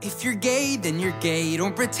If you're gay, then you're gay.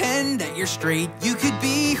 Don't pretend that you're straight. You could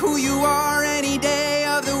be who you are any day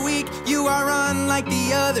of the week. You are unlike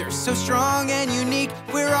the others, so strong and unique.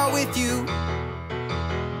 We're all with you.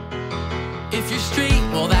 If you're straight,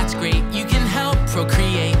 well that's great. You can help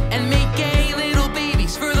procreate and make gay little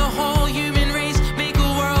babies for the whole human race. Make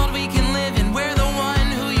a world we can live in where the one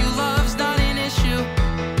who you love's not an issue.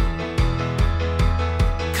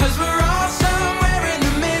 'Cause we're all somewhere in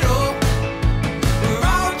the middle. We're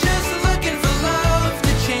all just looking for love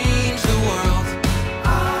to change the world.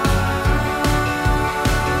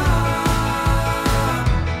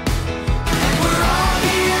 And we're all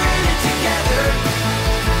here in it together.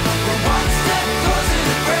 We're one step closer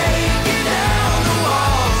to breaking down the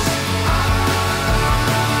walls.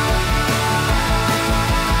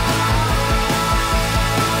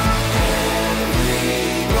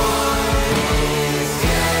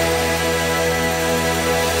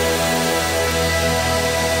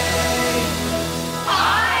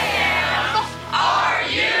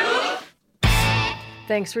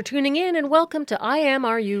 Thanks for tuning in and welcome to I Am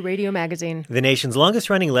Are You Radio Magazine. The nation's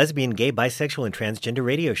longest-running lesbian, gay, bisexual, and transgender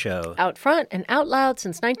radio show. Out front and out loud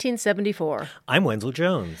since 1974. I'm Wenzel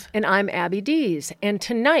Jones. And I'm Abby Dees. And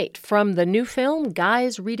tonight, from the new film,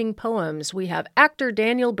 Guys Reading Poems, we have actor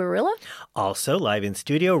Daniel Berilla. Also live in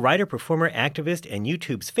studio, writer, performer, activist, and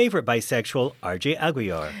YouTube's favorite bisexual, RJ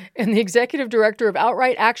Aguiar. And the executive director of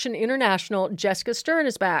Outright Action International, Jessica Stern,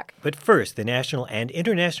 is back. But first, the national and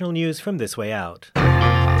international news from This Way Out.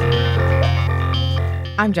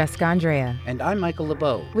 I'm Jessica Andrea. And I'm Michael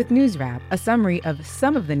LeBeau. With News Wrap, a summary of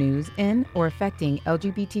some of the news in or affecting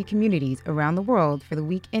LGBT communities around the world for the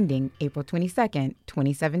week ending April 22nd,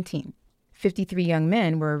 2017. 53 young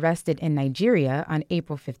men were arrested in Nigeria on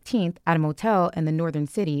April 15th at a motel in the northern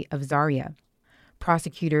city of Zaria.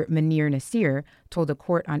 Prosecutor Munir Nasir told a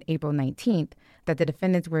court on April 19th that the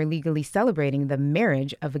defendants were illegally celebrating the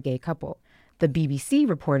marriage of a gay couple. The BBC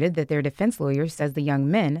reported that their defense lawyer says the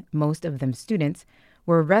young men, most of them students,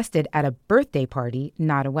 were arrested at a birthday party,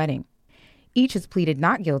 not a wedding. Each has pleaded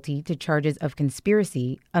not guilty to charges of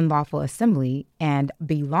conspiracy, unlawful assembly, and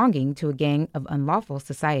belonging to a gang of unlawful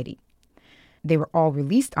society. They were all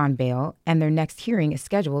released on bail, and their next hearing is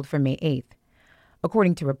scheduled for May 8th.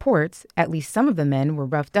 According to reports, at least some of the men were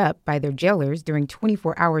roughed up by their jailers during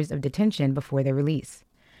 24 hours of detention before their release.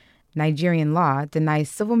 Nigerian law denies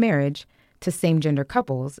civil marriage to same-gender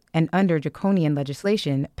couples, and under draconian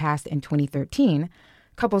legislation passed in 2013,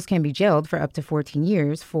 couples can be jailed for up to 14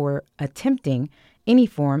 years for attempting any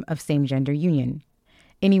form of same-gender union.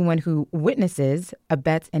 Anyone who witnesses,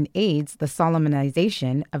 abets, and aids the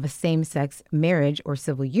solemnization of a same-sex marriage or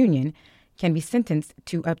civil union can be sentenced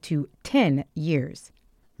to up to 10 years.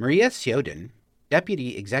 Maria Sioden,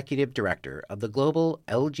 Deputy Executive Director of the global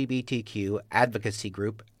LGBTQ advocacy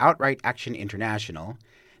group Outright Action International,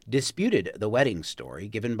 disputed the wedding story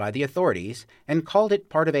given by the authorities and called it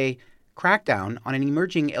part of a crackdown on an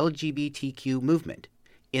emerging LGBTQ movement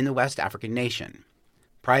in the West African nation.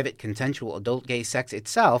 Private consensual adult gay sex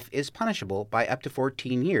itself is punishable by up to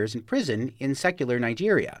 14 years in prison in secular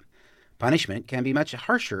Nigeria. Punishment can be much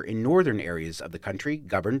harsher in northern areas of the country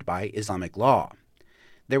governed by Islamic law.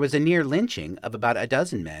 There was a near lynching of about a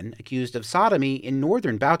dozen men accused of sodomy in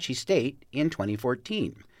northern Bauchi State in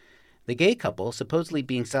 2014. The gay couple supposedly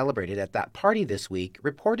being celebrated at that party this week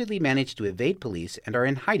reportedly managed to evade police and are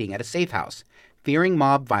in hiding at a safe house, fearing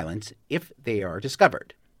mob violence if they are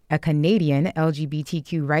discovered. A Canadian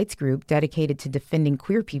LGBTQ rights group dedicated to defending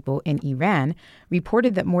queer people in Iran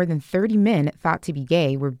reported that more than 30 men thought to be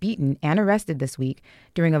gay were beaten and arrested this week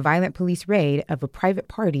during a violent police raid of a private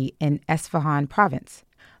party in Esfahan province.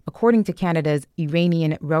 According to Canada's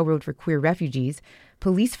Iranian Railroad for Queer Refugees,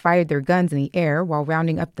 police fired their guns in the air while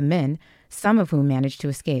rounding up the men, some of whom managed to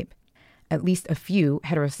escape. At least a few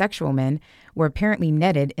heterosexual men were apparently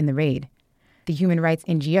netted in the raid. The human rights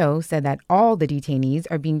NGO said that all the detainees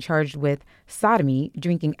are being charged with sodomy,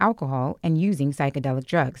 drinking alcohol, and using psychedelic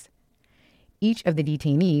drugs. Each of the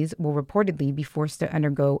detainees will reportedly be forced to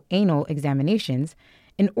undergo anal examinations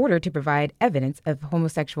in order to provide evidence of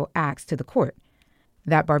homosexual acts to the court.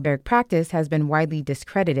 That barbaric practice has been widely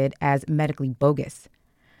discredited as medically bogus.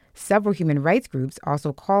 Several human rights groups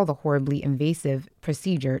also call the horribly invasive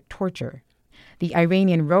procedure torture. The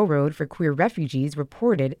Iranian Railroad for Queer Refugees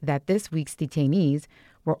reported that this week's detainees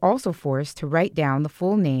were also forced to write down the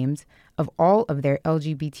full names of all of their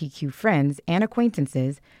LGBTQ friends and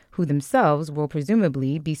acquaintances who themselves will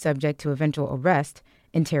presumably be subject to eventual arrest,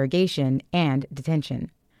 interrogation, and detention.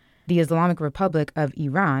 The Islamic Republic of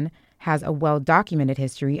Iran has a well-documented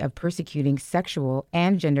history of persecuting sexual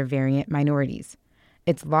and gender-variant minorities.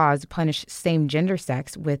 Its laws punish same-gender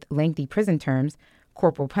sex with lengthy prison terms,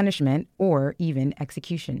 corporal punishment, or even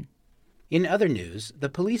execution. In other news, the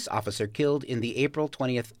police officer killed in the April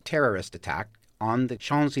 20th terrorist attack on the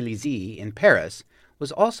Champs-Élysées in Paris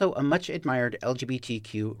was also a much-admired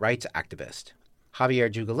LGBTQ rights activist.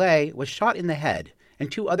 Javier Juguelet was shot in the head,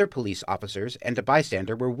 and 2 other police officers and a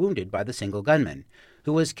bystander were wounded by the single gunman,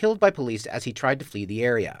 who was killed by police as he tried to flee the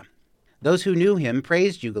area. Those who knew him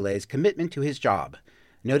praised Juguelet's commitment to his job,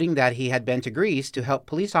 noting that he had been to Greece to help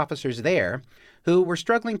police officers there who were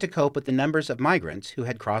struggling to cope with the numbers of migrants who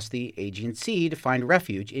had crossed the Aegean Sea to find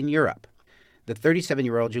refuge in Europe. The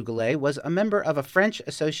 37-year-old Juguelet was a member of a French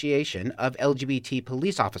association of LGBT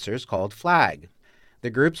police officers called FLAG.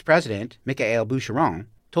 The group's president, Michael Boucheron,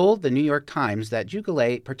 told the New York Times that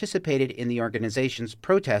Juguelet participated in the organization's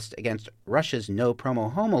protest against Russia's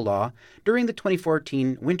no-promo-homo law during the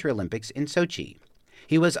 2014 Winter Olympics in Sochi.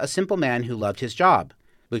 He was a simple man who loved his job,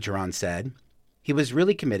 Boucheron said. He was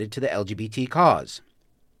really committed to the LGBT cause.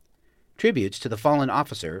 Tributes to the fallen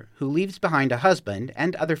officer, who leaves behind a husband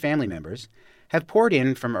and other family members, have poured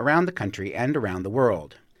in from around the country and around the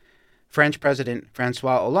world. French President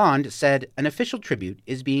François Hollande said an official tribute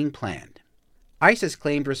is being planned. ISIS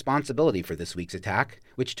claimed responsibility for this week's attack,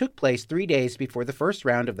 which took place 3 days before the first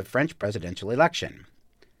round of the French presidential election.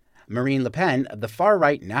 Marine Le Pen of the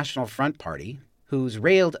far-right National Front Party, who's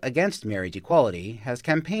railed against marriage equality, has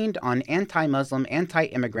campaigned on anti-Muslim,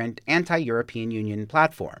 anti-immigrant, anti-European Union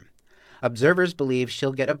platform. Observers believe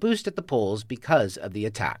she'll get a boost at the polls because of the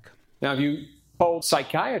attack. Now, if you poll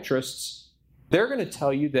psychiatrists, they're going to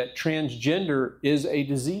tell you that transgender is a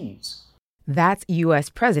disease. That's U.S.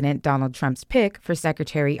 President Donald Trump's pick for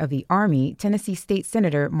Secretary of the Army, Tennessee State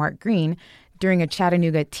Senator Mark Green, during a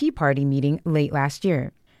Chattanooga Tea Party meeting late last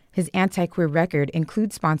year. His anti-queer record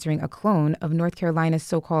includes sponsoring a clone of North Carolina's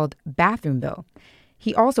so-called bathroom bill.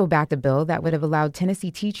 He also backed a bill that would have allowed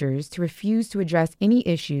Tennessee teachers to refuse to address any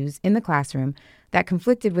issues in the classroom that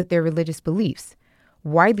conflicted with their religious beliefs,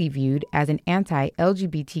 widely viewed as an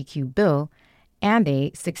anti-LGBTQ bill, and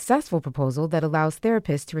a successful proposal that allows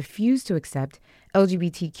therapists to refuse to accept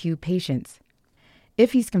LGBTQ patients.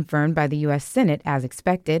 If he's confirmed by the U.S. Senate as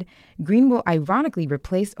expected, Green will ironically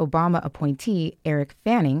replace Obama appointee Eric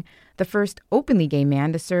Fanning, the first openly gay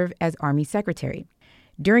man to serve as Army Secretary.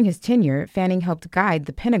 During his tenure, Fanning helped guide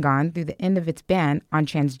the Pentagon through the end of its ban on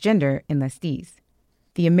transgender enlistees.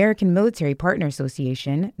 The American Military Partner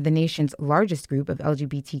Association, the nation's largest group of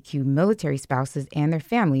LGBTQ military spouses and their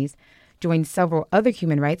families, joined several other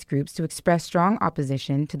human rights groups to express strong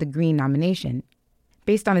opposition to the Green nomination.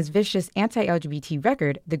 Based on his vicious anti-LGBT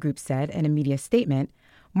record, the group said in a media statement,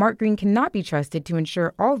 Mark Green cannot be trusted to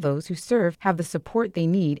ensure all those who serve have the support they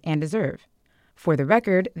need and deserve. For the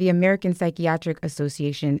record, the American Psychiatric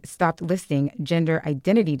Association stopped listing gender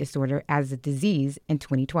identity disorder as a disease in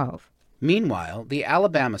 2012. Meanwhile, the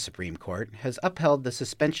Alabama Supreme Court has upheld the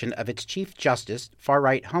suspension of its Chief Justice,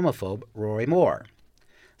 far-right homophobe Roy Moore,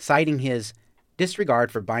 citing his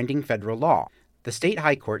disregard for binding federal law. The state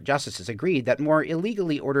high court justices agreed that Moore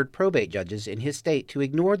illegally ordered probate judges in his state to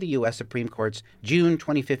ignore the U.S. Supreme Court's June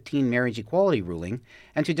 2015 marriage equality ruling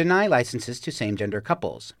and to deny licenses to same-gender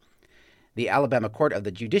couples. The Alabama Court of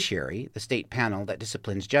the Judiciary, the state panel that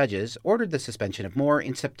disciplines judges, ordered the suspension of Moore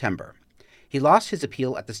in September. He lost his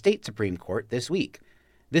appeal at the state Supreme Court this week.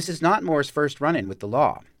 This is not Moore's first run-in with the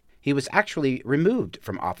law. He was actually removed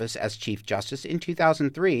from office as Chief Justice in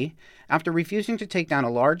 2003 after refusing to take down a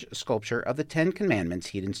large sculpture of the Ten Commandments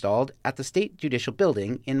he'd installed at the State Judicial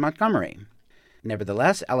Building in Montgomery.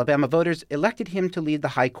 Nevertheless, Alabama voters elected him to lead the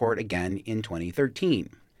High Court again in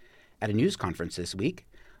 2013. At a news conference this week,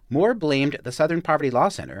 Moore blamed the Southern Poverty Law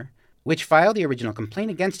Center, which filed the original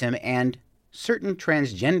complaint against him, and certain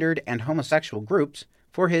transgendered and homosexual groups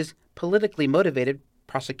for his politically motivated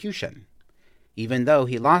prosecution. Even though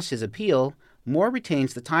he lost his appeal, Moore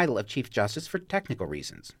retains the title of Chief Justice for technical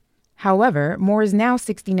reasons. However, Moore is now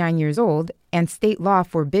 69 years old, and state law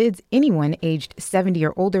forbids anyone aged 70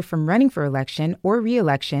 or older from running for election or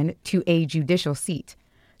re-election to a judicial seat.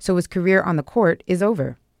 So his career on the court is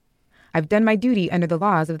over. I've done my duty under the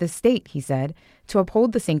laws of this state, he said, to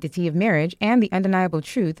uphold the sanctity of marriage and the undeniable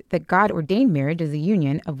truth that God ordained marriage as a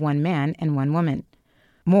union of one man and one woman.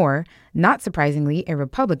 Moore, not surprisingly a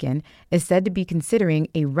Republican, is said to be considering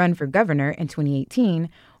a run for governor in 2018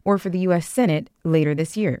 or for the U.S. Senate later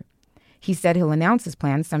this year. He said he'll announce his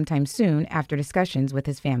plans sometime soon after discussions with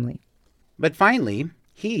his family. But finally,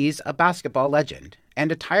 he's a basketball legend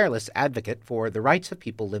and a tireless advocate for the rights of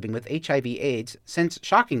people living with HIV/AIDS since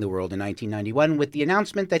shocking the world in 1991 with the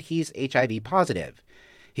announcement that he's HIV positive.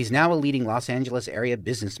 He's now a leading Los Angeles area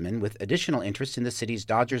businessman with additional interests in the city's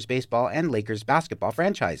Dodgers baseball and Lakers basketball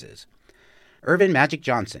franchises. Irvin Magic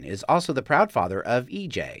Johnson is also the proud father of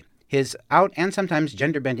EJ, his out and sometimes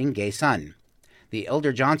gender-bending gay son. The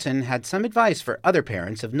elder Johnson had some advice for other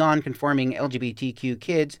parents of non-conforming LGBTQ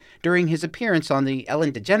kids during his appearance on the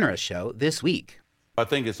Ellen DeGeneres Show this week. I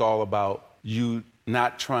think it's all about you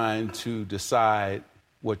not trying to decide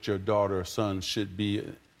what your daughter or son should be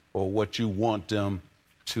or what you want them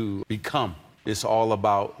to become. It's all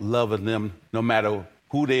about loving them no matter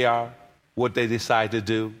who they are, what they decide to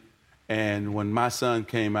do. And when my son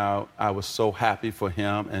came out, I was so happy for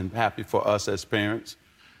him and happy for us as parents.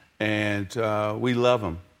 And we love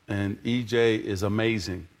him. And EJ is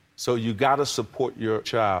amazing. So you got to support your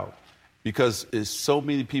child because there's so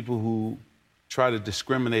many people who try to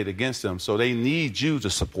discriminate against them. So they need you to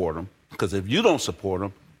support them. Because if you don't support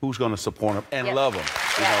them, who's going to support them and love them?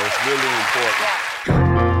 You know, it's really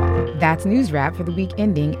important. That's News Wrap for the week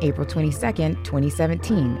ending April 22nd,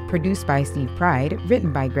 2017. Produced by Steve Pride,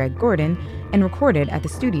 written by Greg Gordon, and recorded at the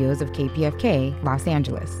studios of KPFK, Los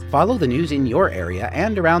Angeles. Follow the news in your area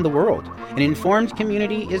and around the world. An informed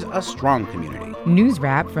community is a strong community. News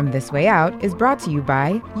Wrap from This Way Out is brought to you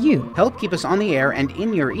by you. Help keep us on the air and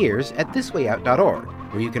in your ears at thiswayout.org,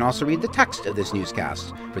 where you can also read the text of this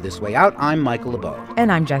newscast. For This Way Out, I'm Michael LeBeau.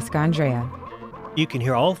 And I'm Jessica Andrea. You can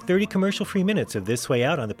hear all 30 commercial-free minutes of This Way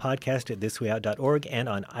Out on the podcast at thiswayout.org and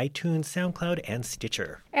on iTunes, SoundCloud, and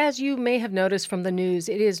Stitcher. As you may have noticed from the news,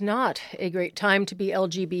 it is not a great time to be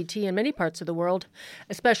LGBT in many parts of the world,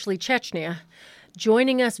 especially Chechnya.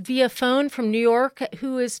 Joining us via phone from New York,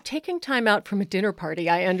 who is taking time out from a dinner party,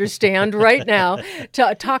 I understand, right now,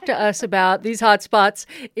 to talk to us about these hotspots,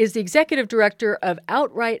 is the executive director of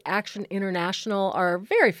Outright Action International, our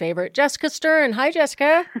very favorite, Jessica Stern. Hi,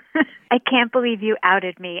 Jessica. I can't believe you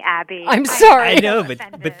outed me, Abby. I'm sorry. I know,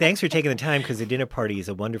 but thanks for taking the time because the dinner party is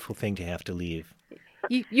a wonderful thing to have to leave.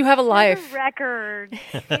 You have a life. For the record,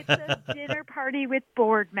 it's a dinner party with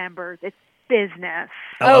board members. It's business.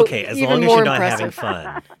 Oh, okay, as even long as more you're not impressive.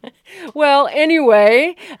 having fun. Well,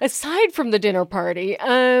 anyway, aside from the dinner party,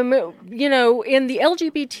 in the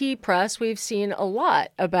LGBT press, we've seen a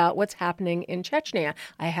lot about what's happening in Chechnya.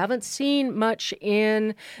 I haven't seen much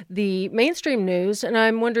in the mainstream news, and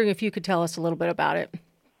I'm wondering if you could tell us a little bit about it.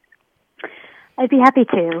 I'd be happy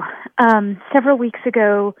to. Several weeks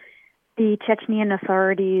ago, the Chechnyan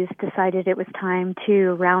authorities decided it was time to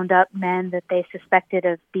round up men that they suspected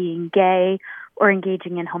of being gay or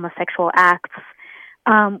engaging in homosexual acts.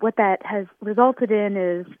 What that has resulted in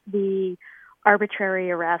is the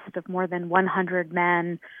arbitrary arrest of more than 100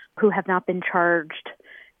 men who have not been charged.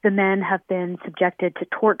 The men have been subjected to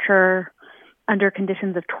torture, under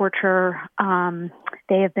conditions of torture.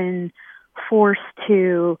 They have been forced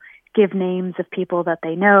to give names of people that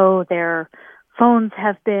they know. Their phones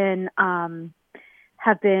have been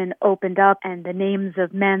opened up, and the names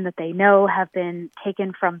of men that they know have been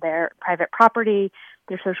taken from their private property.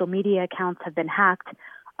 Their social media accounts have been hacked.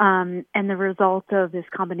 And the result of this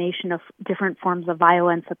combination of different forms of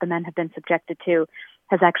violence that the men have been subjected to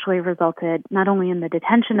has actually resulted not only in the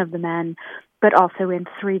detention of the men, but also in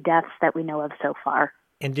 3 deaths that we know of so far.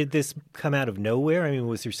 And did this come out of nowhere? I mean,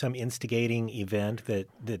 was there some instigating event that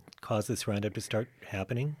caused this roundup to start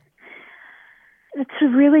happening? It's a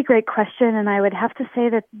really great question, and I would have to say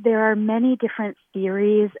that there are many different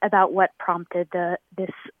theories about what prompted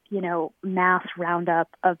this mass roundup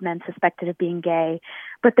of men suspected of being gay,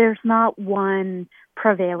 but there's not one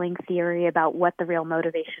prevailing theory about what the real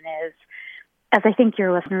motivation is. As I think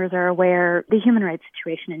your listeners are aware, the human rights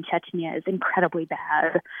situation in Chechnya is incredibly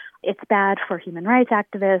bad. It's bad for human rights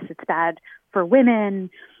activists, it's bad for women,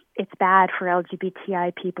 it's bad for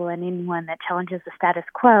LGBTI people and anyone that challenges the status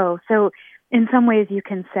quo. So in some ways, you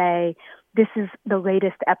can say this is the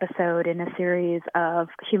latest episode in a series of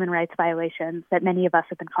human rights violations that many of us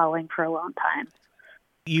have been following for a long time.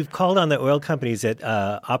 You've called on the oil companies that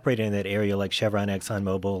operate in that area, like Chevron,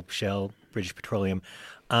 ExxonMobil, Shell, British Petroleum,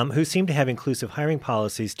 who seem to have inclusive hiring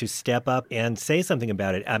policies, to step up and say something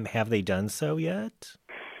about it. Have they done so yet?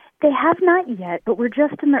 They have not yet, but we're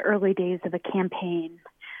just in the early days of a campaign.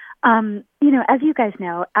 As you guys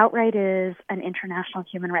know, Outright is an international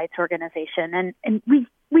human rights organization, and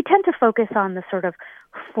we tend to focus on the sort of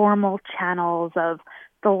formal channels of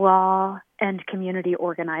the law and community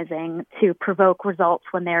organizing to provoke results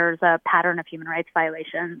when there's a pattern of human rights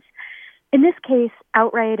violations. In this case,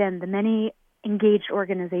 Outright and the many engaged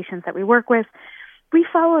organizations that we work with, we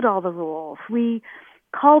followed all the rules. We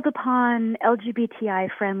called upon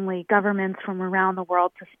LGBTI-friendly governments from around the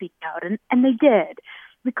world to speak out, and they did.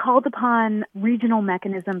 We called upon regional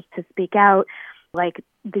mechanisms to speak out, like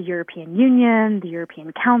the European Union, the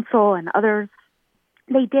European Council, and others.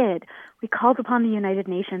 They did. We called upon the United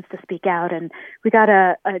Nations to speak out, and we got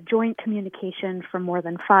a joint communication from more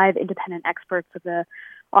than 5 independent experts of the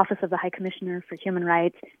Office of the High Commissioner for Human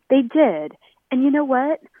Rights. They did. And you know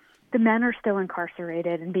what? The men are still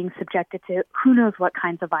incarcerated and being subjected to who knows what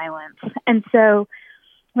kinds of violence. And so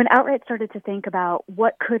when Outright started to think about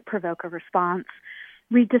what could provoke a response,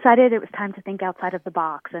 we decided it was time to think outside of the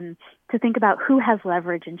box and to think about who has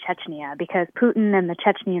leverage in Chechnya, because Putin and the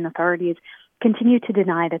Chechnyan authorities continue to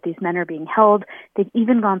deny that these men are being held. They've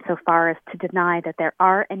even gone so far as to deny that there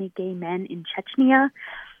are any gay men in Chechnya.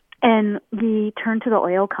 And we turned to the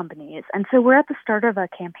oil companies. And so we're at the start of a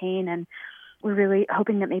campaign, and we're really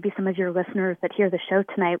hoping that maybe some of your listeners that hear the show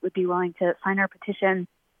tonight would be willing to sign our petition.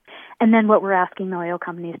 And then what we're asking the oil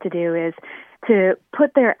companies to do is to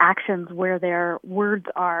put their actions where their words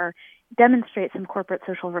are, demonstrate some corporate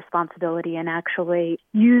social responsibility, and actually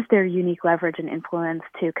use their unique leverage and influence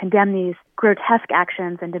to condemn these grotesque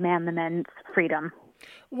actions and demand the men's freedom.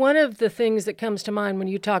 One of the things that comes to mind when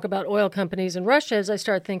you talk about oil companies in Russia is I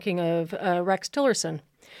start thinking of Rex Tillerson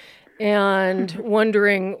and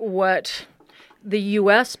wondering what the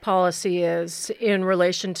U.S. policy is in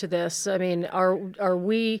relation to this. I mean, are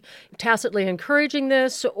we tacitly encouraging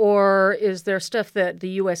this, or is there stuff that the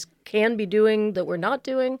U.S. can be doing that we're not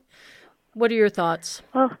doing? What are your thoughts?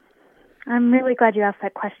 Well, I'm really glad you asked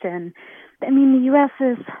that question. I mean, the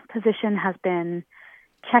U.S.'s position has been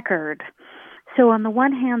checkered. So on the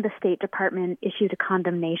one hand, the State Department issued a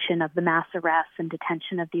condemnation of the mass arrests and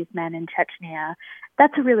detention of these men in Chechnya.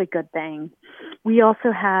 That's a really good thing. We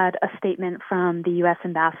also had a statement from the U.S.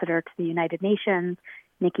 ambassador to the United Nations,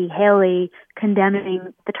 Nikki Haley,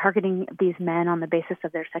 condemning the targeting of these men on the basis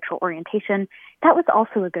of their sexual orientation. That was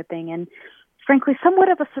also a good thing, and frankly, somewhat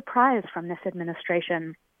of a surprise from this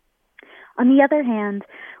administration. On the other hand,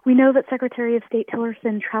 we know that Secretary of State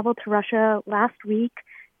Tillerson traveled to Russia last week,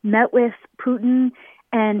 met with Putin,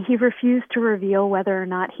 and he refused to reveal whether or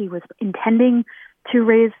not he was intending to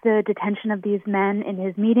raise the detention of these men in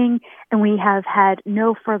his meeting, and we have had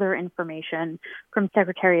no further information from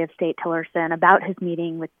Secretary of State Tillerson about his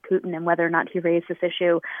meeting with Putin and whether or not he raised this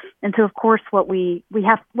issue. And so, of course, what we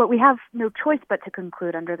have no choice but to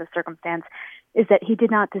conclude under the circumstance is that he did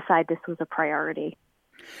not decide this was a priority.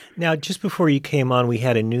 Now, just before you came on, we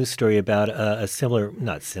had a news story about a similar,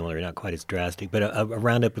 not quite as drastic, but a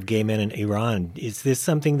roundup of gay men in Iran. Is this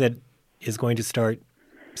something that is going to start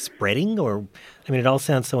spreading? Or, I mean, it all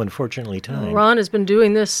sounds so unfortunately timed. Iran has been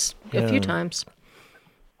doing this a few times.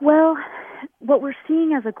 Well, what we're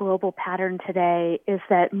seeing as a global pattern today is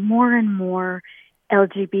that more and more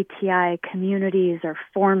LGBTI communities are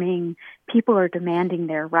forming. People are demanding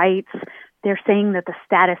their rights. They're saying that the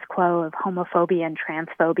status quo of homophobia and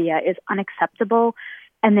transphobia is unacceptable,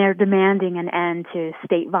 and they're demanding an end to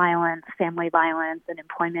state violence, family violence, and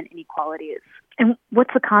employment inequalities. And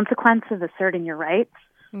what's the consequence of asserting your rights?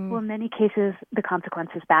 Well, in many cases, the consequence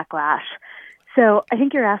is backlash. So I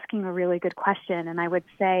think you're asking a really good question, and I would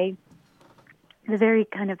say the very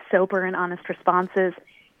kind of sober and honest response is,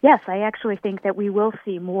 yes, I actually think that we will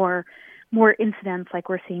see more incidents like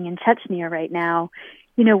we're seeing in Chechnya right now.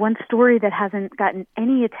 You know, one story that hasn't gotten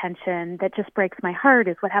any attention that just breaks my heart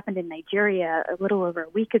is what happened in Nigeria a little over a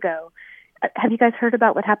week ago. Have you guys heard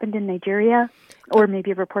about what happened in Nigeria, or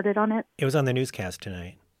maybe reported on it? It was on the newscast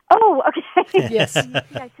tonight. Oh, okay. Yes.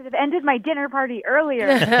 I should have ended my dinner party earlier.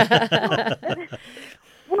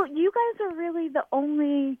 Well, you guys are really the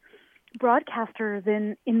only broadcasters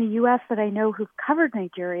in the U.S. that I know who've covered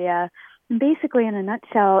Nigeria. And basically, in a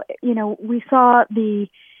nutshell, you know, we saw the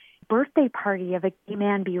birthday party of a gay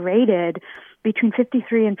man be raided. Between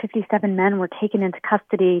 53 and 57 men were taken into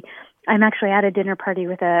custody. I'm actually at a dinner party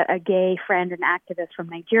with a gay friend and activist from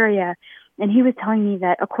Nigeria, and he was telling me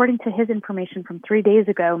that according to his information from 3 days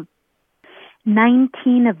ago,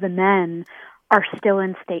 19 of the men are still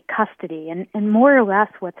in state custody. And more or less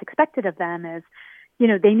what's expected of them is, you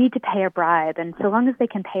know, they need to pay a bribe. And so long as they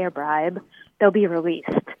can pay a bribe, they'll be released.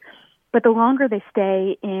 But the longer they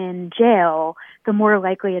stay in jail, the more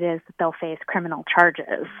likely it is that they'll face criminal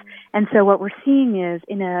charges. And so what we're seeing is,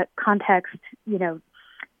 in a context, you know,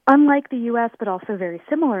 unlike the U.S., but also very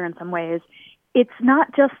similar in some ways, it's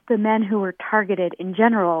not just the men who are targeted in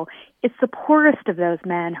general, it's the poorest of those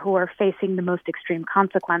men who are facing the most extreme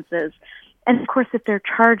consequences. And of course, if they're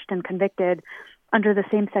charged and convicted under the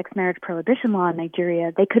same-sex marriage prohibition law in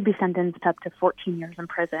Nigeria, they could be sentenced up to 14 years in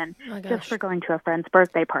prison just for going to a friend's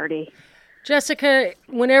birthday party. Jessica,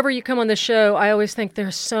 whenever you come on the show, I always think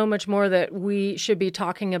there's so much more that we should be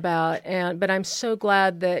talking about. But I'm so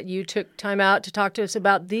glad that you took time out to talk to us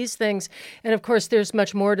about these things. And of course, there's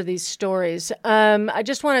much more to these stories. I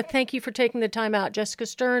just want to thank you for taking the time out, Jessica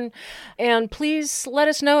Stern. And please let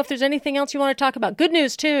us know if there's anything else you want to talk about. Good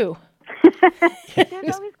news, too.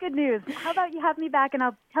 There's always good news. How about you have me back and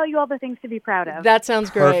I'll tell you all the things to be proud of. That sounds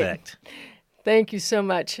great. Perfect. Thank you so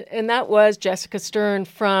much. And that was Jessica Stern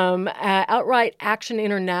from Outright Action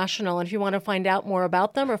International. And if you want to find out more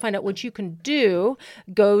about them or find out what you can do,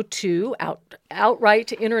 go to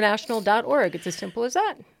outrightinternational.org. It's as simple as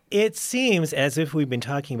that. It seems as if we've been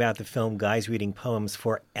talking about the film Guys Reading Poems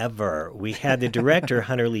forever. We had the director,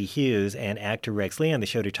 Hunter Lee Hughes, and actor Rex Lee on the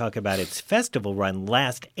show to talk about its festival run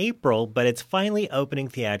last April, but it's finally opening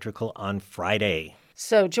theatrical on Friday.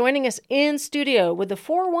 So joining us in studio with the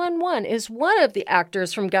 411 is one of the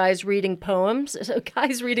actors from Guys Reading Poems,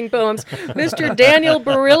 Mr. Daniel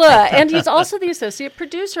Berilla. And he's also the associate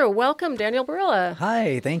producer. Welcome, Daniel Berilla.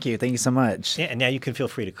 Hi, thank you. Thank you so much. Yeah, and now you can feel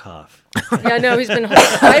free to cough. Yeah, I know. He's been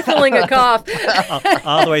stifling a cough.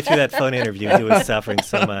 All the way through that phone interview, he was suffering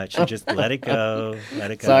so much. You just let it go, let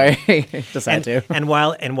it go. Sorry, just had to. And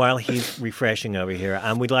while he's refreshing over here,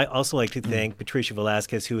 we'd also like to thank Patricia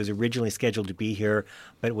Velasquez, who was originally scheduled to be here,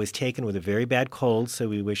 but was taken with a very bad cold, so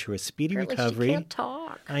we wish her a speedy recovery. She can't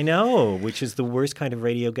talk. I know, which is the worst kind of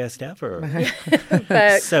radio guest ever.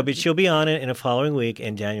 But she'll be on it in a following week,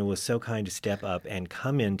 and Daniel was so kind to step up and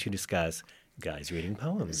come in to discuss Guys Reading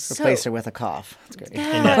Poems. Replace her with a cough. That's great.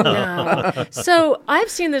 No. So I've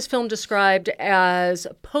seen this film described as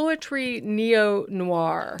poetry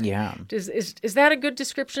neo-noir. Yeah. Is that a good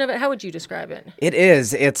description of it? How would you describe it? It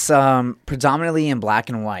is. It's predominantly in black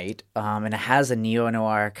and white, and it has a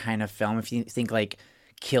neo-noir kind of film, if you think like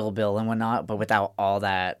Kill Bill and whatnot, but without all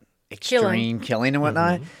that extreme killing and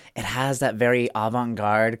whatnot. Mm-hmm. It has that very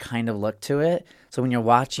avant-garde kind of look to it. So when you're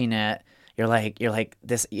watching it, you're like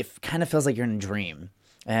this. It kind of feels like you're in a dream,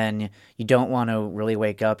 and you don't want to really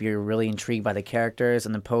wake up. You're really intrigued by the characters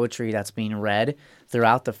and the poetry that's being read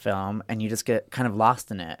throughout the film, and you just get kind of lost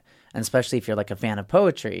in it. And especially if you're like a fan of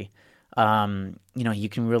poetry, you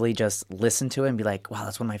can really just listen to it and be like, "Wow,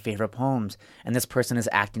 that's one of my favorite poems." And this person is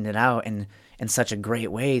acting it out in such a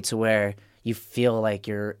great way to where you feel like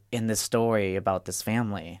you're in this story about this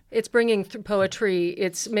family. It's bringing poetry.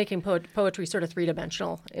 It's making poetry sort of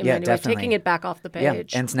three-dimensional in many ways, definitely. taking it back off the page.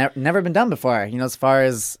 Yeah, and it's never been done before. As far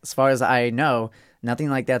as I know, nothing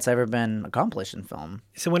like that's ever been accomplished in film.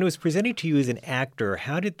 So when it was presented to you as an actor,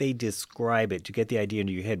 how did they describe it to get the idea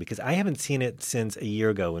into your head? Because I haven't seen it since a year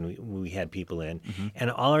ago when we had people in. Mm-hmm. And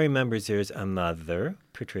all I remember is there's a mother,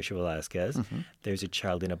 Patricia Velasquez. Mm-hmm. There's a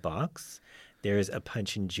child in a box. There's a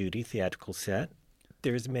Punch and Judy theatrical set.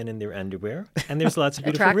 There's men in their underwear. And there's lots of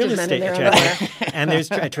beautiful real estate. And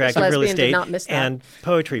there's attractive real estate and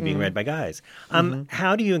poetry being read by guys.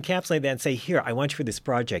 How do you encapsulate that and say, here, I want you for this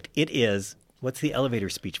project? It is, what's the elevator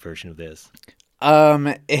speech version of this?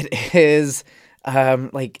 It is,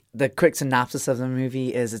 like the quick synopsis of the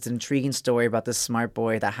movie is it's an intriguing story about this smart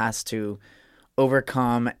boy that has to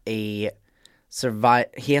overcome he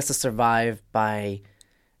has to survive by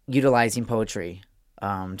utilizing poetry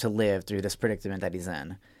to live through this predicament that he's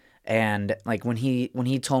in. And like when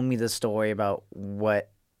he told me the story about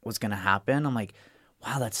what was going to happen, I'm like,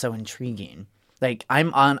 wow, that's so intriguing. Like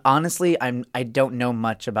honestly, I don't know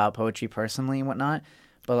much about poetry personally and whatnot,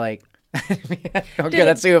 but like okay,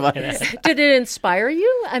 that's two of us. Did it inspire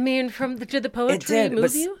you? I mean, did the poetry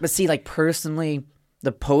move you? But see, like personally,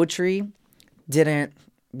 the poetry didn't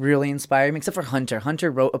really inspired me, except for Hunter. Hunter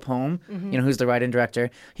wrote a poem, who's the writer and director.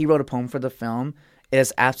 He wrote a poem for the film. It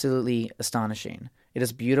is absolutely astonishing. It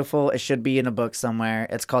is beautiful. It should be in a book somewhere.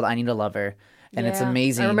 It's called I Need a Lover, and it's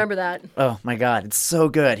amazing. I remember that. Oh, my God. It's so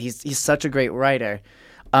good. He's such a great writer.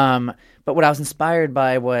 But what I was inspired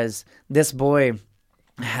by was this boy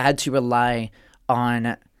had to rely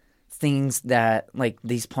on things that, like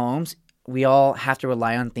these poems, we all have to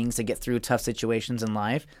rely on things to get through tough situations in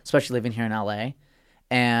life, especially living here in LA.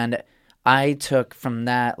 And I took from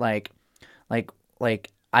that, like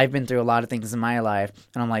I've been through a lot of things in my life,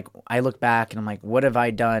 and I'm like, I look back and I'm like, what have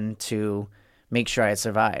I done to make sure I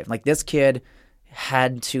survive? Like this kid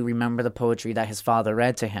had to remember the poetry that his father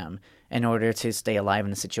read to him in order to stay alive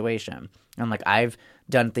in the situation. And I'm like, I've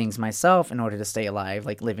done things myself in order to stay alive,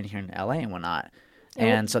 like living here in LA and whatnot.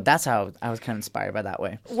 And so that's how I was kind of inspired by that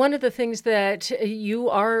way. One of the things that you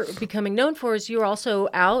are becoming known for is you're also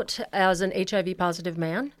out as an HIV positive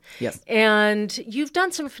man. Yes. And you've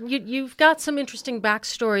got some interesting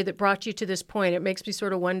backstory that brought you to this point. It makes me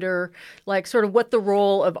sort of wonder, like, sort of what the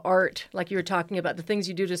role of art, like you were talking about, the things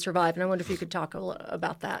you do to survive. And I wonder if you could talk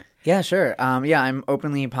about that. Yeah, sure. I'm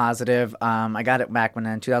openly positive. I got it back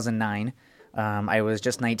in 2009. I was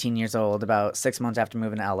just 19 years old, about 6 months after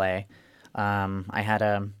moving to LA.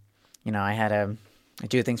 I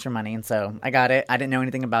do things for money, and so I got it. I didn't know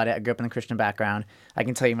anything about it. I grew up in a Christian background. I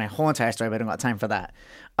can tell you my whole entire story, but I don't got time for that.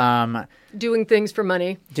 Doing things for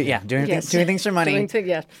money. Doing things for money.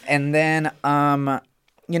 Yeah. And then, I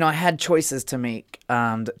had choices to make.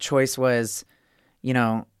 The choice was,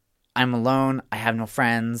 I'm alone. I have no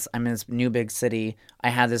friends. I'm in this new big city.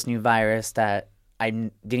 I have this new virus that I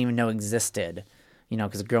didn't even know existed.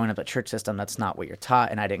 Because growing up at church system, that's not what you're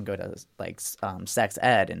taught, and I didn't go to sex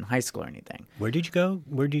ed in high school or anything. Where did you go?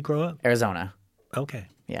 Where did you grow up? Arizona. Okay.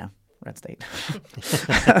 Yeah, red state.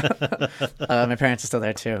 My parents are still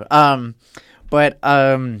there too. Sorry,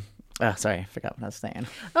 I forgot what I was saying.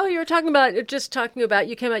 Oh, you were talking about you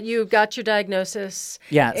came out, you got your diagnosis.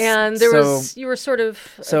 Yes. And you were sort of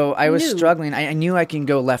So I was struggling. I knew I can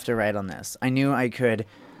go left or right on this. I knew I could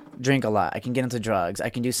drink a lot. I can get into drugs. I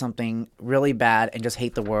can do something really bad and just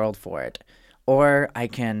hate the world for it. Or I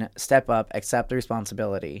can step up, accept the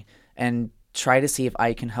responsibility, and try to see if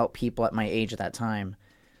I can help people at my age at that time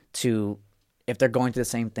to, if they're going through the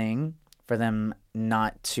same thing, for them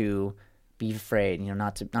not to be afraid,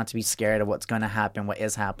 not to be scared of what's going to happen, what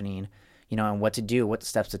is happening, and what to do, what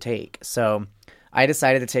steps to take. So I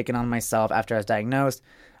decided to take it on myself after I was diagnosed.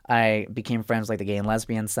 I became friends with the Gay and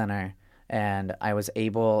Lesbian Center, and I was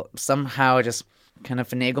able somehow just kind of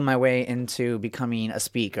finagle my way into becoming a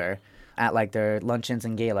speaker at their luncheons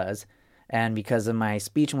and galas. And because of my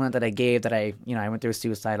speech one that I gave, that I went through a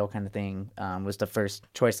suicidal kind of thing, was the first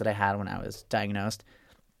choice that I had when I was diagnosed.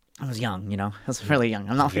 I was young, I was really young.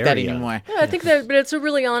 I'm not like that anymore. Yeah, I think that, but it's a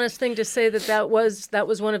really honest thing to say that was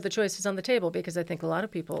one of the choices on the table, because I think a lot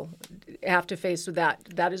of people have to face with that.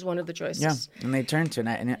 That is one of the choices. Yeah, and they turned to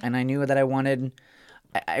it, and I knew that I wanted.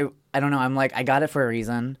 I don't know. I'm I got it for a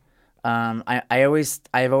reason. I've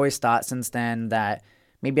always thought since then that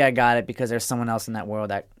maybe I got it because there's someone else in that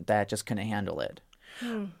world that just couldn't handle it.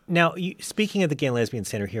 Now, speaking of the Gay and Lesbian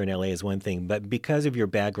Center here in LA is one thing, but because of your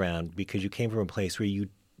background, because you came from a place where you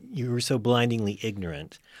were so blindingly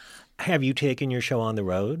ignorant, have you taken your show on the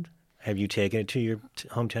road? Have you taken it to your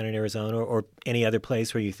hometown in Arizona or any other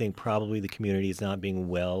place where you think probably the community is not being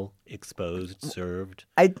well exposed, served?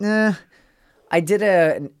 I did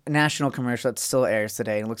a national commercial that still airs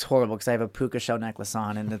today, and it looks horrible because I have a puka shell necklace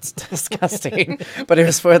on, and it's disgusting. But it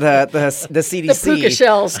was for the CDC. The puka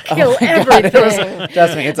shells kill everything.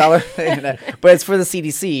 Trust me, it's all over. But it's for the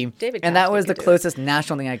CDC. And that was the closest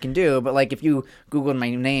national thing I can do. But if you Google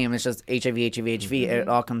my name, it's just HIV, it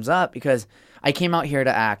all comes up because I came out here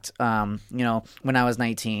to act, when I was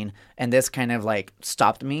 19, and this kind of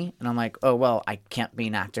stopped me. And I'm like, oh, well, I can't be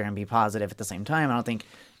an actor and be positive at the same time. I don't think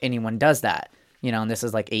anyone does that. And this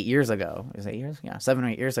is 8 years ago. Is it 8 years? Yeah, 7 or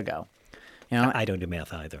 8 years ago. I don't do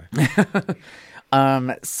math either.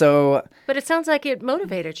 But it sounds like it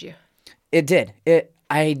motivated you. It did.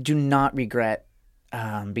 I do not regret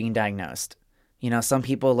being diagnosed. Some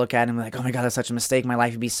people look at it and be like, oh my God, that's such a mistake. My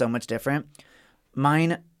life would be so much different.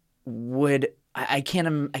 Mine would. I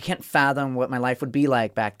can't fathom what my life would be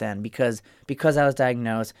like back then because I was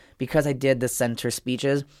diagnosed, because I did the center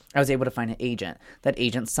speeches, I was able to find an agent. That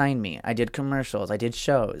agent signed me. I did commercials. I did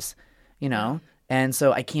shows, And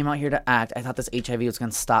so I came out here to act. I thought this HIV was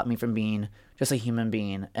going to stop me from being just a human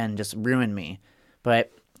being and just ruin me. But,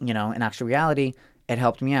 in actual reality, it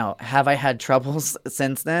helped me out. Have I had troubles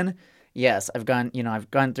since then? Yes, I've gone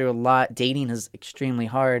through a lot. Dating is extremely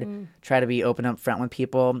hard. Try to be open up front with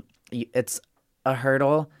people. It's a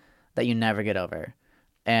hurdle that you never get over.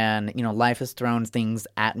 And, life has thrown things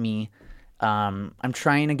at me. I'm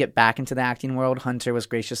trying to get back into the acting world. Hunter was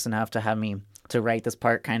gracious enough to have me to write this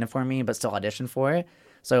part kind of for me, but still audition for it.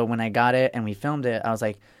 So when I got it and we filmed it, I was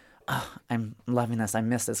like, oh, I'm loving this. I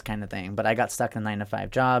miss this kind of thing. But I got stuck in a 9-to-5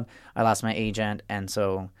 job. I lost my agent. And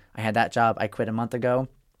so I had that job. I quit a month ago.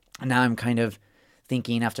 And now I'm kind of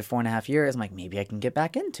thinking after 4.5 years, I'm like, maybe I can get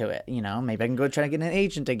back into it, maybe I can go try to get an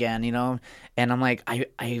agent again, and I'm like,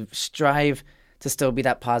 I strive to still be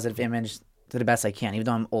that positive image to the best I can, even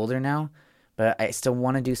though I'm older now, but I still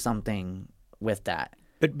want to do something with that.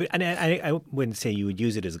 But and I wouldn't say you would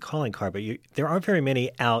use it as a calling card, but there aren't very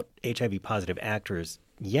many out HIV positive actors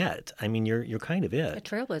yet. I mean, you're kind of it. A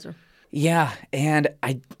trailblazer. Yeah, and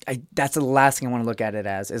I that's the last thing I want to look at it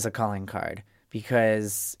as, is a calling card,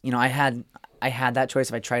 because I had that choice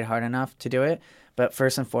if I tried hard enough to do it. But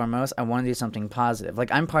first and foremost, I want to do something positive.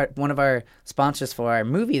 Like, I'm one of our sponsors for our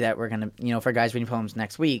movie that we're gonna for Guys Reading Poems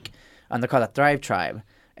next week. They're called the Thrive Tribe,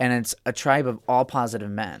 and it's a tribe of all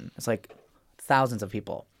positive men. It's like thousands of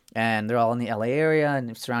people, and they're all in the LA area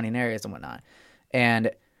and surrounding areas and whatnot.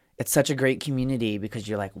 And it's such a great community because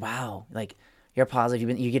you're like, wow, like, you're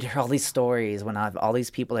positive. You get to hear all these stories when I have all these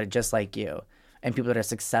people that are just like you, and people that are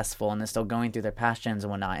successful and they're still going through their passions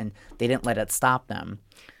and whatnot, and they didn't let it stop them.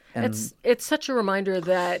 And it's such a reminder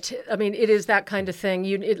that, I mean, it is that kind of thing.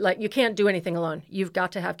 You can't do anything alone. You've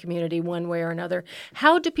got to have community one way or another.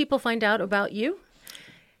 How do people find out about you?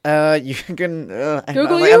 You can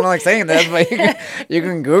Google you? I don't like saying this, but you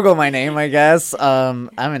can Google my name, I guess. I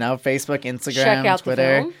don't know, Facebook, Instagram, check out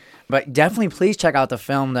Twitter. The film. But definitely, please check out the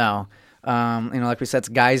film, though. Like we said, it's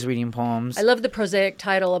Guys Reading Poems. I love the prosaic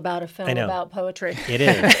title about a film about poetry. It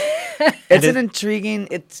is. It's an intriguing.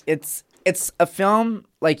 It's a film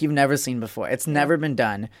like you've never seen before. It's never been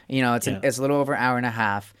done. It's a little over an hour and a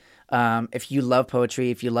half. If you love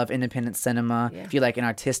poetry, if you love independent cinema, if you like an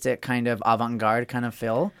artistic kind of avant-garde kind of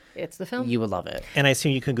feel, it's the film. You will love it. And I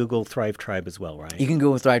assume you can Google Thrive Tribe as well, right? You can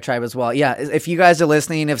Google Thrive Tribe as well. Yeah, if you guys are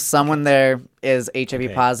listening, if someone there is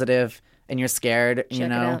HIV positive and you're scared,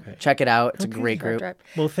 check it out. It's a great group.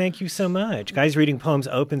 Well, thank you so much. Guys Reading Poems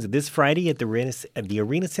opens this Friday at the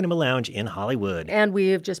Arena Cinema Lounge in Hollywood. And we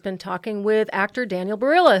have just been talking with actor Daniel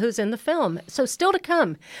Berilla, who's in the film. So still to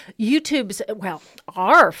come, YouTube's,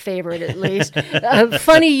 our favorite at least,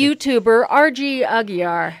 funny YouTuber, RG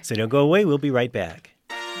Aguiar. So don't go away. We'll be right back.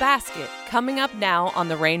 Basket, coming up now on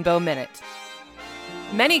the Rainbow Minute.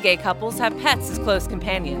 Many gay couples have pets as close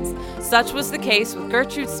companions. Such was the case with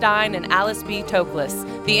Gertrude Stein and Alice B.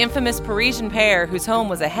 Toklas, the infamous Parisian pair whose home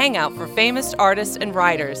was a hangout for famous artists and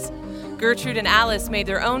writers. Gertrude and Alice made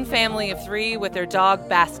their own family of 3 with their dog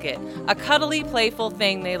Basket, a cuddly, playful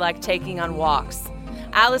thing they liked taking on walks.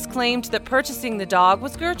 Alice claimed that purchasing the dog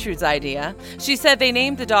was Gertrude's idea. She said they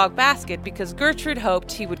named the dog Basket because Gertrude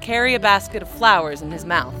hoped he would carry a basket of flowers in his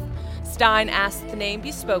mouth. Stein asked the name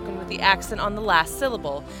be spoken with the accent on the last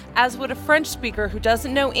syllable, as would a French speaker who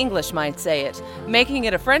doesn't know English might say it, making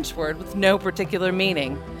it a French word with no particular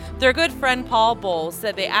meaning. Their good friend Paul Bowles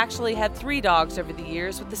said they actually had 3 dogs over the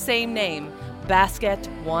years with the same name: Basket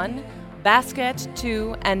 1, Basket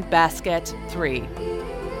 2, and Basket 3.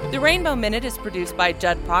 The Rainbow Minute is produced by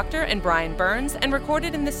Judd Proctor and Brian Burns and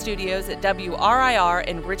recorded in the studios at WRIR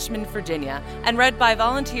in Richmond, Virginia, and read by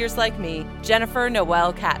volunteers like me, Jennifer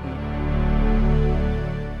Noel Catton.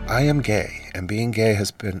 I am gay, and being gay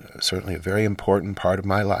has been certainly a very important part of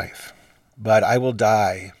my life. But I will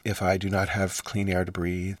die if I do not have clean air to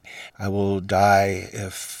breathe. I will die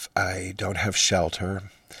if I don't have shelter.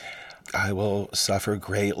 I will suffer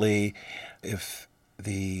greatly if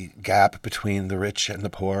the gap between the rich and the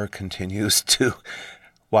poor continues to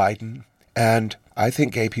widen. And I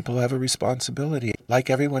think gay people have a responsibility, like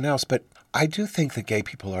everyone else. But I do think that gay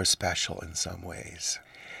people are special in some ways.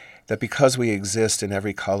 That because we exist in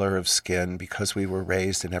every color of skin, because we were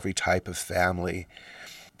raised in every type of family,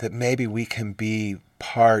 that maybe we can be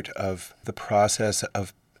part of the process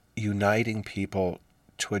of uniting people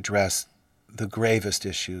to address the gravest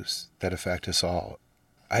issues that affect us all.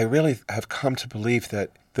 I really have come to believe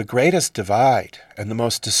that the greatest divide and the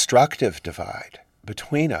most destructive divide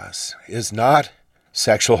between us is not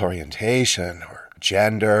sexual orientation or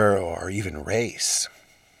gender or even race.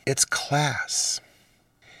 It's class.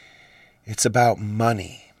 It's about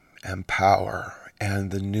money and power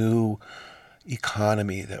and the new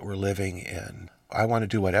economy that we're living in. I want to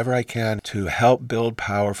do whatever I can to help build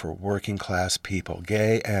power for working class people,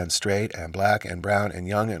 gay and straight and black and brown and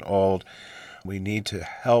young and old. We need to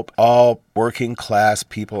help all working class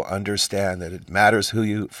people understand that it matters who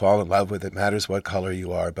you fall in love with, it matters what color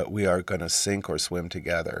you are, but we are going to sink or swim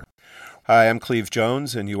together. Hi, I'm Cleve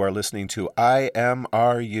Jones, and you are listening to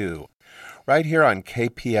IMRU, right here on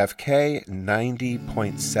KPFK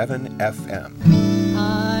 90.7 FM.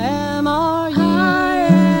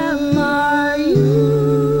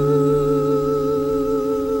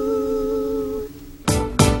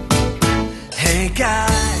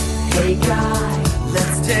 Hey guy,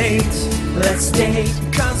 let's date,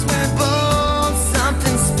 'cause we're both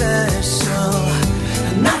something special,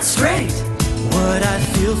 not straight. What I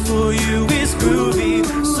feel for you is groovy,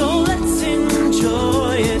 so let's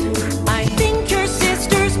enjoy it. I think your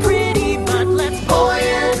sister's pretty, but let's boy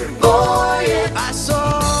it. I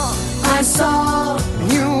saw,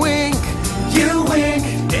 you wink,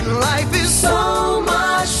 and life is so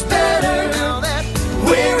much better now that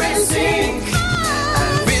we're in sync.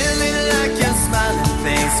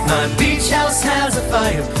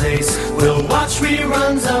 fireplace. We'll watch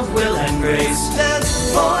reruns of Will and Grace.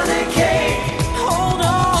 Let's fornicate. Hold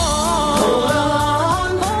on. Hold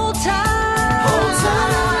on. Hold tight. Hold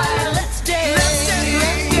tight. Let's dance. Let's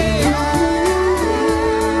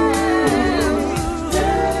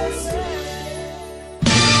dance.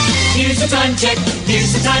 Here's the time check.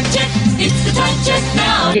 Here's the time check. It's the time check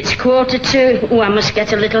now. It's 1:45. Oh, I must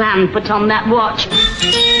get a little hand put on that watch.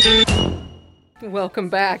 Welcome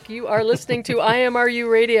back. You are listening to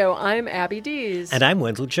IMRU Radio. I'm Abby Dees. And I'm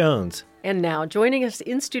Wenzel Jones. And now, joining us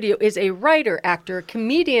in studio is a writer, actor,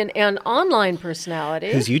 comedian, and online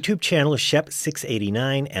personality. Whose YouTube channel,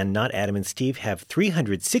 Shep689 and Not Adam and Steve, have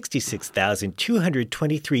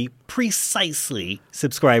 366,223 precisely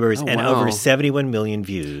subscribers and over 71 million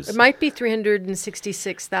views. It might be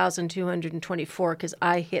 366,224 because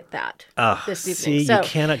I hit that this evening. See, you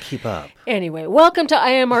cannot keep up. Anyway, welcome to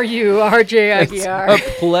IMRU, RJ Aguiar. It's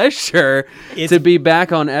a pleasure to be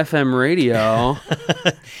back on FM radio.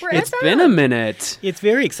 It's been a minute. It's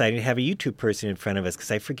very exciting to have a YouTube person in front of us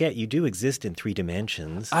because I forget you do exist in 3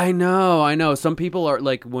 dimensions. I know. Some people are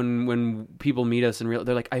like, when people meet us in real,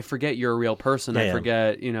 they're like, I forget you're a real person. I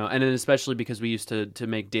forget, and then especially because we used to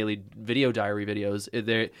make daily video diary videos.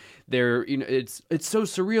 They're it's so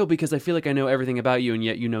surreal because I feel like I know everything about you and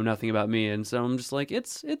yet you know nothing about me. And so I'm just like,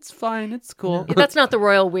 it's fine. It's cool. That's not the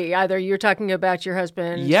royal we either. You're talking about your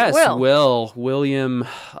husband. Yes, William,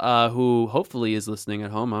 who hopefully is listening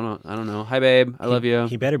at home. I don't know. Hi, babe. I love you.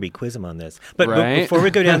 He better be quiz him on this. But before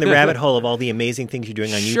we go down the rabbit hole of all the amazing things you're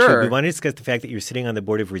doing on YouTube, we want to discuss the fact that you're sitting on the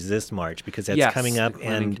board of Resist March because that's coming up.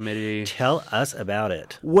 And tell us about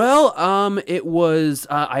it. Well, it was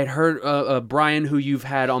I'd heard Brian, who you've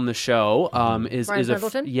had on the show, is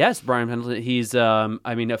Pendleton? Yes, Brian Pendleton. He's a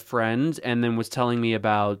friend, and then was telling me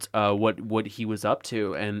about what he was up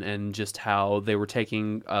to and just how they were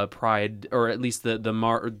taking Pride, or at least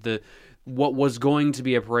the what was going to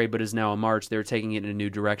be a parade but is now a march. They were taking it in a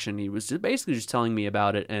new direction. He was basically just telling me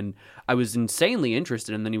about it, and I was insanely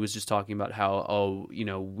interested. And then he was just talking about how,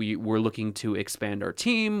 we're looking to expand our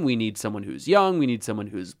team. We need someone who's young. We need someone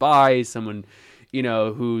who's bi, someone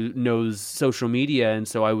who knows social media. And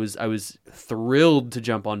so I was thrilled to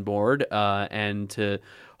jump on board and to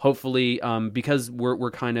hopefully, because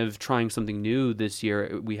we're kind of trying something new this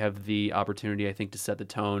year, we have the opportunity, I think, to set the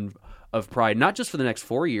tone of Pride, not just for the next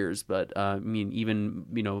 4 years, but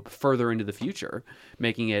even further into the future,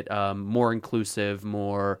 making it more inclusive,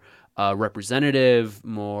 more representative,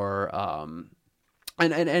 more.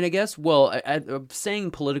 And I guess, I'm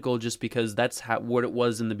saying political just because that's what it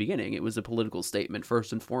was in the beginning. It was a political statement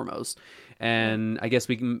first and foremost. And I guess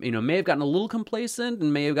we can, may have gotten a little complacent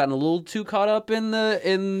and may have gotten a little too caught up in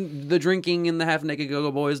the drinking and the half-naked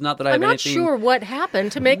go-go boys. Not that I have anything. I'm not sure what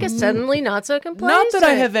happened to make us suddenly not so complacent. Not that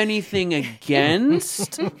I have anything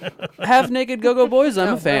against half-naked go-go boys.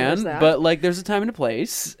 I'm a fan, but there's a time and a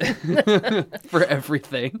place for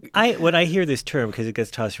everything. When I hear this term, because it gets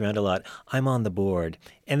tossed around a lot, I'm on the board.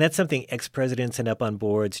 And that's something ex-presidents end up on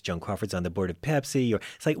boards. Joan Crawford's on the board of Pepsi.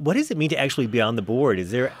 It's like, what does it mean to actually be on the board?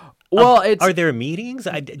 Is there... are there meetings?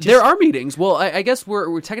 There are meetings. Well, I guess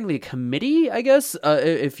we're technically a committee, I guess,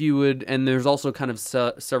 if you would. And there's also kind of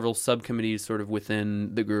several subcommittees sort of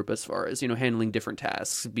within the group as far as, handling different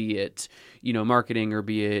tasks, be it, marketing or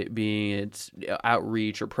be it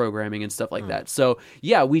outreach or programming and stuff like that. So,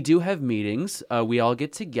 yeah, we do have meetings. We all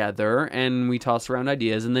get together and we toss around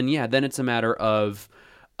ideas. And then, then it's a matter of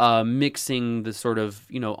mixing the sort of,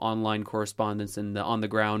 online correspondence and the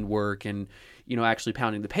on-the-ground work and, actually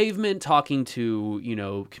pounding the pavement, talking to,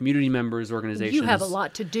 community members, organizations. You have a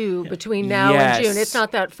lot to do between now and June. It's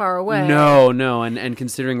not that far away. No. And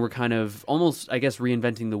considering we're kind of almost, I guess,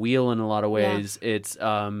 reinventing the wheel in a lot of ways, it's,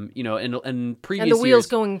 and previous And the wheel's years,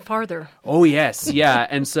 going farther. Oh, yes. Yeah.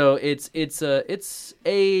 And so it's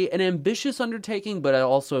an ambitious undertaking, but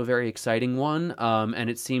also a very exciting one. And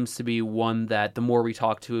it seems to be one that the more we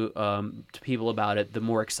talk to people about it, the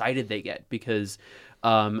more excited they get because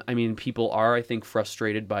people are, I think,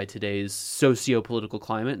 frustrated by today's socio-political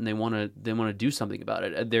climate, and they want to do something about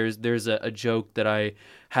it. There's a joke that I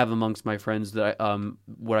have amongst my friends that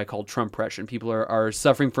what I call Trump-pression. People are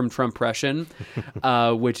suffering from Trump-pression,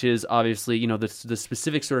 which is obviously the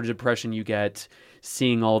specific sort of depression you get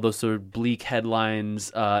seeing all those sort of bleak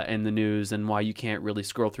headlines in the news and why you can't really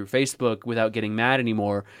scroll through Facebook without getting mad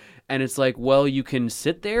anymore. And it's like, well, you can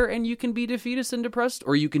sit there and you can be defeatist and depressed,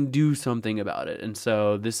 or you can do something about it. And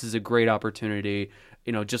so this is a great opportunity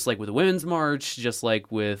just like with the Women's March, just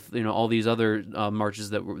like with, all these other marches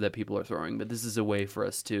that people are throwing. But this is a way for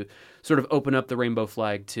us to sort of open up the rainbow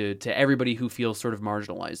flag to everybody who feels sort of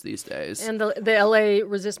marginalized these days. And the LA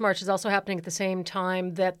Resist March is also happening at the same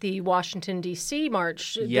time that the Washington, D.C.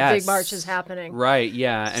 March, the big march is happening. Right,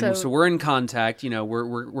 yeah. And so we're in contact,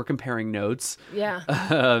 we're comparing notes. Yeah.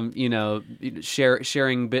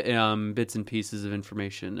 Sharing bits and pieces of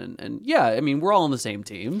information. And yeah, I mean, we're all on the same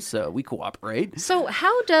team, so we cooperate. So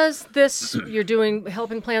how does this, you're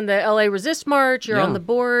helping plan the LA Resist March, you're on the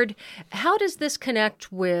board. How does this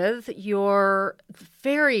connect with your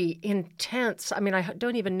very intense, I mean, I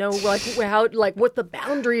don't even know what the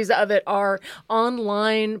boundaries of it are,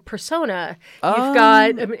 online persona? You've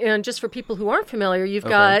got, and just for people who aren't familiar, you've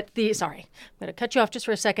got sorry, I'm going to cut you off just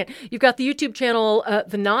for a second. You've got the YouTube channel,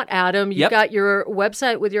 The Not Adam. You've got your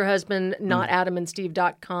website with your husband,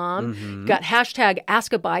 notadamandsteve.com. You've got hashtag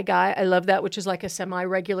Ask a Bi Guy. I love that, which is like a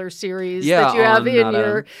semi-regular series that you have in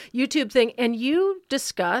your YouTube thing. And you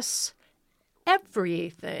discuss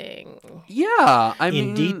everything. Yeah, I mean,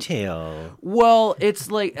 in detail. Well,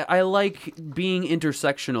 it's like I like being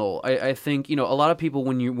intersectional. I think a lot of people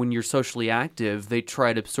when you're socially active, they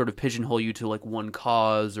try to sort of pigeonhole you to like one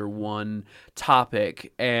cause or one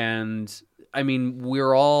topic, and I mean,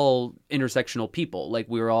 we're all intersectional people. Like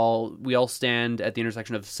we all stand at the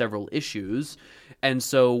intersection of several issues. And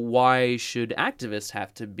so why should activists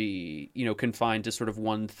have to be, confined to sort of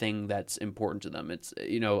one thing that's important to them? It's,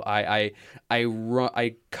 I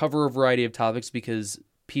cover a variety of topics because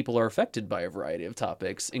people are affected by a variety of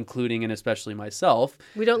topics, including and especially myself.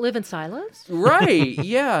 We don't live in silos. Right.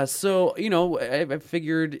 Yeah. So, I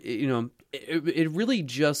figured, it really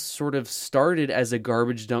just sort of started as a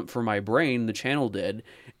garbage dump for my brain, the channel did.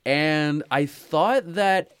 And I thought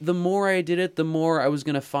that the more I did it, the more I was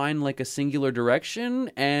going to find like a singular direction,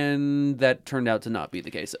 and that turned out to not be the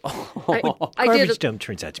case at all. Garbage dump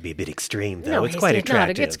turns out to be a bit extreme, though. It's quite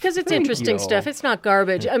attractive. It's because it's interesting stuff. It's not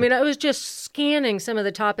garbage. I mean, I was just scanning some of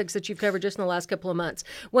the topics that you've covered just in the last couple of months.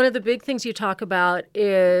 One of the big things you talk about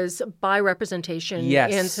is bi-representation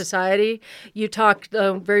in society. You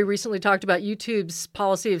very recently talked about YouTube's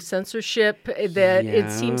policy of censorship, that it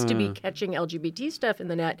seems to be catching LGBT stuff in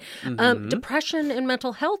the net. Depression and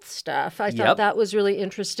mental health stuff. I thought that was really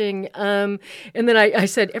interesting. And then I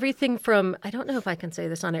said everything from, I don't know if I can say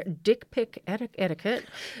this on air, dick pic etiquette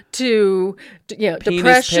to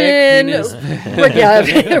depression,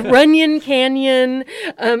 Runyon Canyon,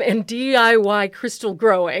 and DIY crystal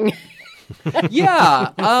growing.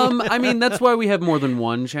 Yeah. I mean, that's why we have more than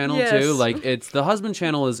one channel too. Like it's the husband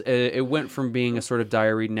channel it went from being a sort of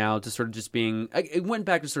diary now to sort of just being, it went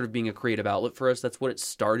back to sort of being a creative outlet for us. That's what it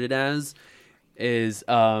started as. It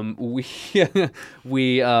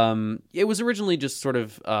was originally just sort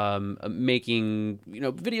of making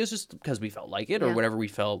videos just because we felt like it or whatever we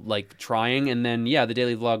felt like trying, and then the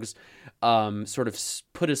daily vlogs sort of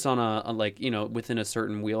put us on within a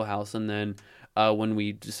certain wheelhouse, and then when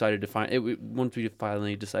we decided to once we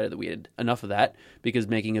finally decided that we had enough of that, because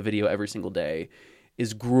making a video every single day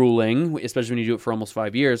is grueling, especially when you do it for almost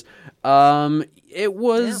 5 years.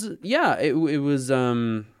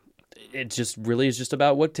 It just really is just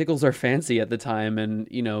about what tickles our fancy at the time. And,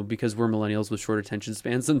 because we're millennials with short attention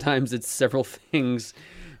spans, sometimes it's several things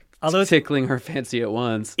tickling our fancy at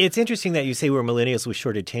once. It's interesting that you say we're millennials with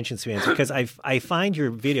short attention spans, because I find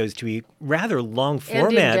your videos to be rather long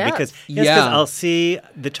format, because I'll see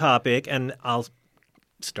the topic and I'll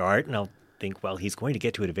start and I'll think, well, he's going to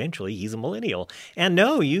get to it eventually. He's a millennial. And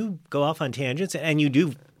no, you go off on tangents and you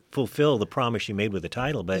do fulfill the promise you made with the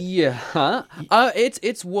title, but I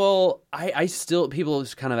still, people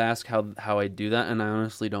just kind of ask how I do that, and I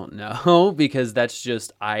honestly don't know, because that's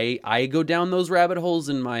just I go down those rabbit holes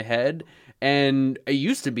in my head. And it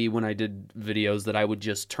used to be when I did videos that I would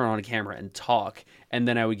just turn on a camera and talk, and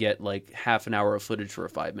then I would get like half an hour of footage for a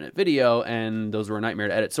 5-minute video, and those were a nightmare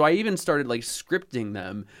to edit. So I even started like scripting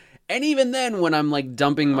them. And even then, when I'm like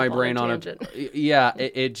dumping my brain on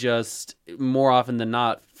it just more often than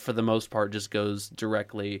not, for the most part, just goes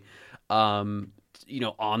directly, on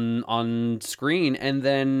screen, and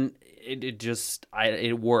then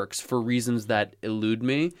it works for reasons that elude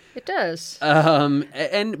me. It does. And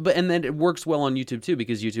then it works well on YouTube too,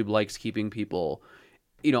 because YouTube likes keeping people,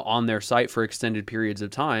 on their site for extended periods of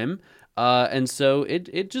time. And so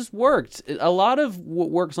it just worked. A lot of what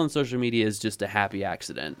works on social media is just a happy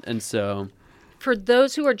accident. And so For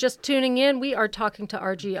those who are just tuning in, we are talking to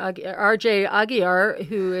RJ Aguiar,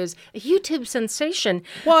 who is a YouTube sensation.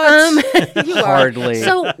 What? You are. Hardly.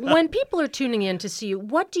 So when people are tuning in to see you,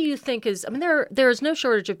 what do you think is, I mean, there is no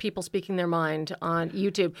shortage of people speaking their mind on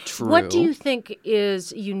YouTube. True. What do you think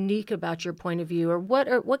is unique about your point of view, or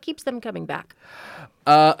what keeps them coming back?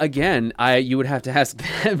 Again, you would have to ask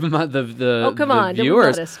them, the come on,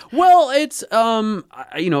 viewers. Don't be modest. Well, it's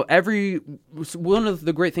one of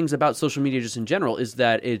the great things about social media just in general is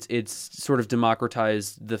that it's sort of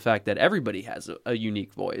democratized the fact that everybody has a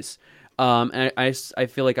unique voice. And I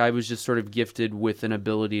feel like I was just sort of gifted with an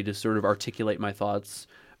ability to sort of articulate my thoughts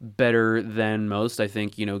better than most. I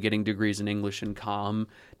think, getting degrees in English and comm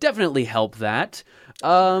definitely helped that.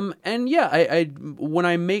 And yeah, I when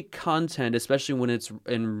I make content, especially when it's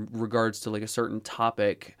in regards to like a certain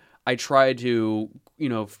topic, I try to,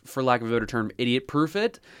 for lack of a better term, idiot-proof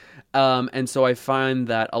it. And so I find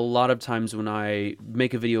that a lot of times when I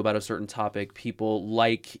make a video about a certain topic, people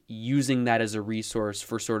like using that as a resource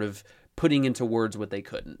for sort of putting into words what they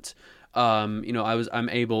couldn't. I'm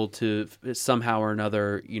able to somehow or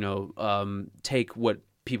another, take what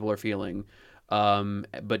people are feeling,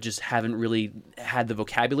 but just haven't really had the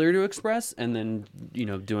vocabulary to express, and then,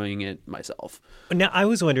 doing it myself. Now, I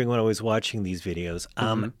was wondering when I was watching these videos,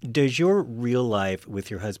 does your real life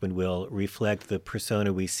with your husband, Will, reflect the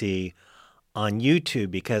persona we see on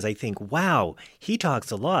YouTube? Because I think, wow, he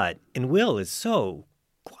talks a lot, and Will is so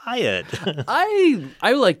quiet.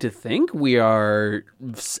 I like to think we are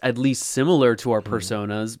at least similar to our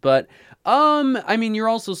personas, but you're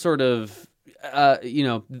also sort of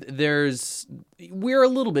we're a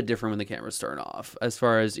little bit different when the cameras turn off. As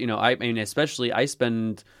far as especially I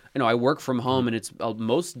spend. I work from home, and it's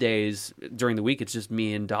most days during the week it's just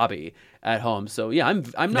me and Dobby at home. So yeah, I'm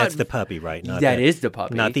not. That's the puppy, right? That is the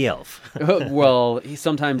puppy, not the elf. Well,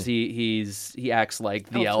 sometimes he acts like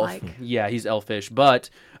the elf. Yeah, he's elfish, but.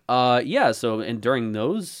 So and during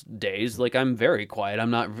those days, like, I'm very quiet.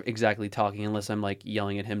 I'm not exactly talking unless I'm like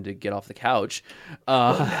yelling at him to get off the couch.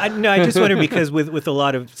 I just wonder because with a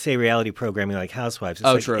lot of, say, reality programming like Housewives,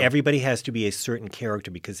 it's true. Everybody has to be a certain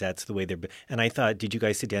character because that's the way they're. And I thought, did you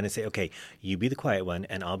guys sit down and say, okay, you be the quiet one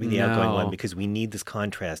and I'll be the outgoing one because we need this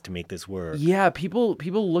contrast to make this work? Yeah, people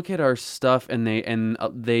look at our stuff and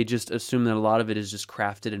they just assume that a lot of it is just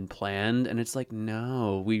crafted and planned, and it's like,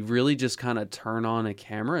 no, we really just kind of turn on a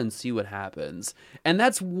camera and see what happens. And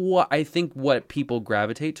that's what I think what people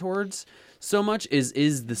gravitate towards so much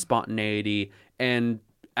is the spontaneity, and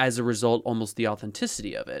as a result almost the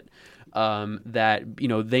authenticity of it. That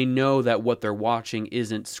they know that what they're watching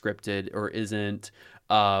isn't scripted or isn't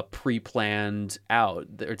pre-planned out.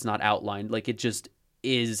 It's not outlined. Like, it just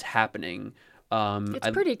is happening. It's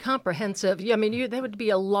pretty comprehensive. I mean, there would be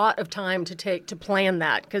a lot of time to take to plan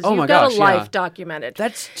that because you've got a life documented.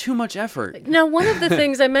 That's too much effort. Now, one of the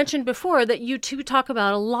things I mentioned before that you two talk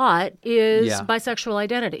about a lot is bisexual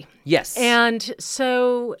identity. Yes. And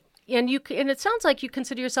so... And it sounds like you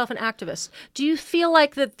consider yourself an activist. Do you feel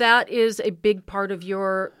like that is a big part of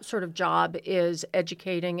your sort of job, is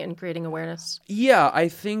educating and creating awareness? Yeah, I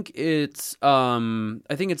think it's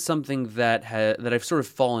something that I've sort of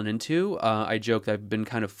fallen into. I joke that I've been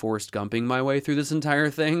kind of Forrest Gumping my way through this entire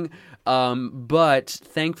thing. But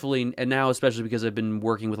thankfully, and now especially because I've been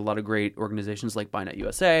working with a lot of great organizations like BiNet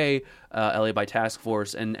USA, LA Bi Task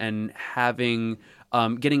Force, and having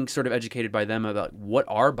getting sort of educated by them about what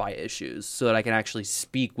are bi issues so that I can actually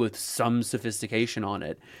speak with some sophistication on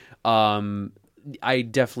it. I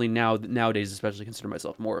definitely nowadays especially consider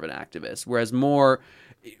myself more of an activist, whereas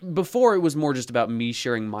before it was more just about me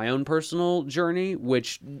sharing my own personal journey,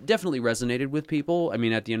 which definitely resonated with people. I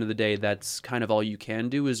mean, at the end of the day, that's kind of all you can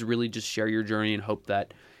do, is really just share your journey and hope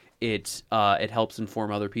that it helps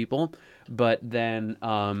inform other people. But then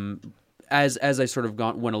as I sort of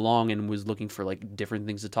went along and was looking for like different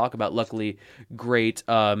things to talk about, luckily great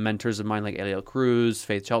mentors of mine like Eliel Cruz,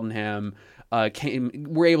 Faith Cheltenham,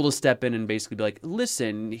 were able to step in and basically be like,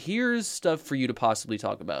 listen, here's stuff for you to possibly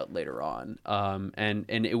talk about later on. And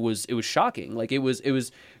it was shocking. Like, it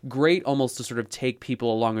was great almost to sort of take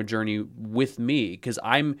people along a journey with me, because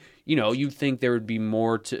I'm, you'd think there would be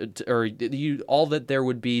more all that there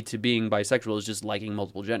would be to being bisexual is just liking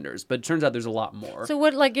multiple genders, but it turns out there's a lot more.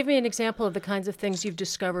 So give me an example of the kinds of things you've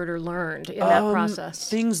discovered or learned in that process.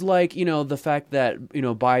 Things like, the fact that,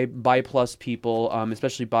 bi plus people,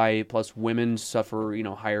 especially bi plus women, suffer,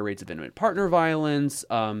 higher rates of intimate partner violence,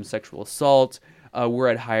 sexual assault. We're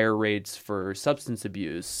at higher rates for substance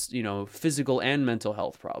abuse, physical and mental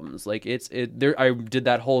health problems. Like I did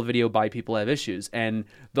that whole video by People Have Issues, and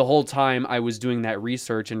the whole time I was doing that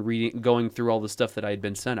research and going through all the stuff that I had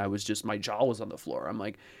been sent, my jaw was on the floor. I'm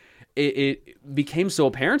like, it became so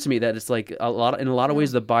apparent to me that it's like in a lot of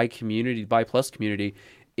ways the bi plus community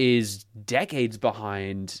is decades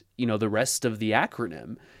behind, the rest of the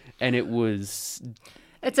acronym, and it was.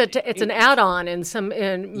 It's an add-on in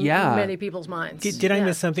many people's minds. Did I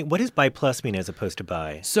miss something? What does bi plus mean as opposed to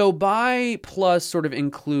bi? So bi plus sort of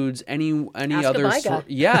includes any Ask other a bi guy.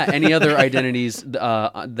 any other identities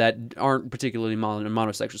that aren't particularly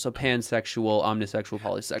monosexual. So pansexual, omnisexual,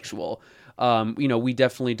 polysexual. We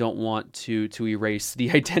definitely don't want to erase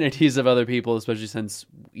the identities of other people, especially since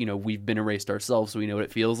we've been erased ourselves, so we know what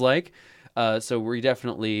it feels like. So we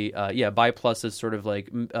definitely, bi plus is sort of like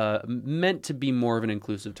meant to be more of an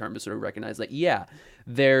inclusive term to sort of recognize that,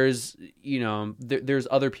 there's, there's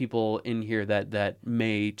other people in here that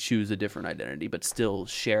may choose a different identity, but still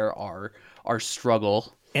share our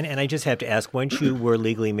struggle. And I just have to ask, once you were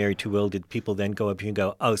legally married to Will, did people then go up to you and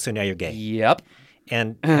go, oh, so now you're gay? Yep.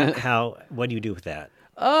 And what do you do with that?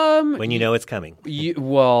 When you know it's coming. You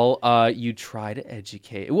try to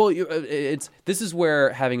educate. Well, this is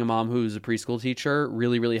where having a mom who's a preschool teacher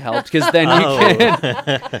really, really helped, because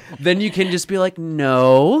then you can just be like,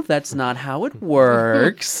 no, that's not how it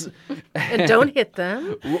works. And don't hit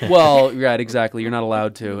them. Well, right, exactly. You're not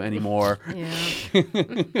allowed to anymore. Yeah.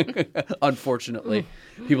 Unfortunately.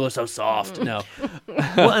 People are so soft. No.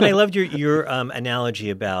 Well, and I loved your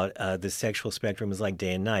analogy about the sexual spectrum is like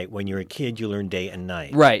day and night. When you're a kid, you learn day and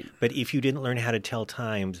night. Right. But if you didn't learn how to tell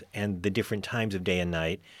times and the different times of day and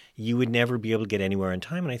night, you would never be able to get anywhere on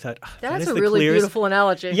time. And I thought, that's a really clearest, beautiful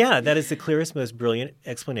analogy. Yeah, that is the clearest, most brilliant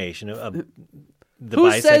explanation of the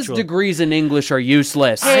Who bisexual. says degrees in English are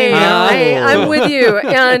useless? Hey, I'm with you,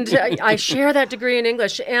 and I share that degree in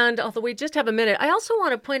English. And although we just have a minute, I also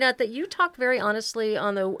want to point out that you talk very honestly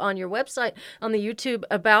on your website, on the YouTube,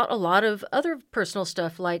 about a lot of other personal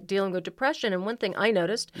stuff like dealing with depression. And one thing I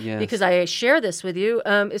noticed, because I share this with you,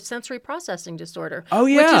 is sensory processing disorder. Oh,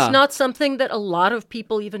 yeah. Which is not something that a lot of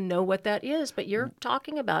people even know what that is, but you're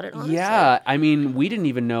talking about it honestly. Yeah, I mean, we didn't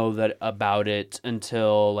even know about it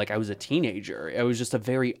until I was a teenager. I was just a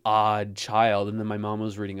very odd child, and then my mom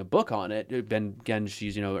was reading a book on it. Again,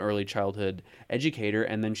 she's an early childhood educator,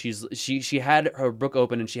 and then she had her book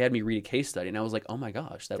open and she had me read a case study, and I was like, oh my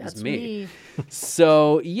gosh, that's was me.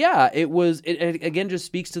 So it again just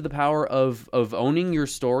speaks to the power of owning your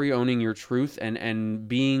story, owning your truth, and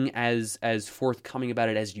being as forthcoming about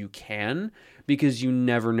it as you can, because you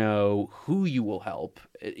never know who you will help.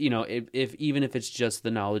 If even if it's just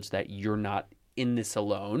the knowledge that you're not in this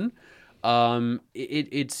alone.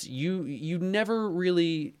 It's you never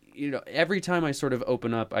really, every time I sort of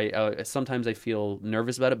open up, I sometimes I feel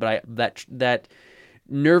nervous about it, but that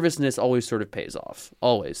nervousness always sort of pays off,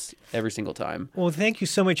 always, every single time. Well, thank you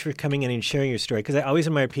so much for coming in and sharing your story, because I always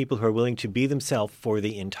admire people who are willing to be themselves for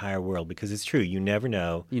the entire world, because it's true. You never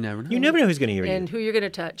know. You never know who's going to hear you. And who you're going to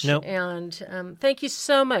touch. Nope. And thank you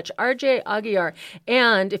so much, RJ Aguiar.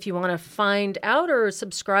 And if you want to find out or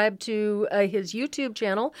subscribe to his YouTube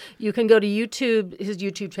channel, you can go to his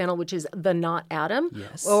YouTube channel, which is The Not Adam.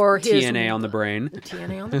 Yes. Or his TNA on the brain.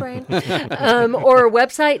 TNA on the brain. Or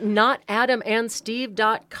website, notadamandsteve.com.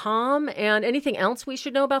 And anything else we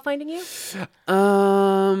should know about finding you?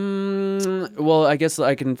 Well, I guess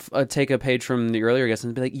I can take a page from the earlier guest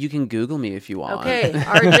and be like, you can Google me if you want. Okay,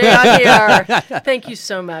 RJ Aguiar. Thank you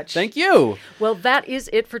so much. Thank you. Well, that is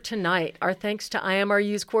it for tonight. Our thanks to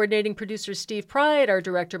IMRU's coordinating producer, Steve Pride, our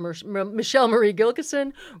director, Michelle Marie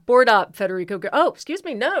Gilkison, board op, Federico.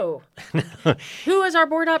 No. Who is our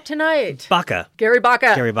board op tonight? Gary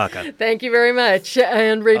Baca. Thank you very much.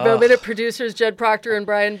 And Rainbow Minute producers, Jed Proctor and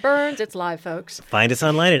Brian Burns. It's live, folks. Find us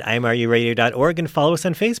online at imruradio.org and follow us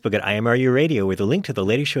on Facebook at IMRU Radio, where the link to the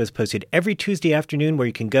latest show is posted every Tuesday afternoon, where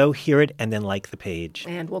you can go, hear it, and then like the page.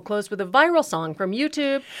 And we'll close with a viral song from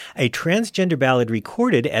YouTube. A transgender ballad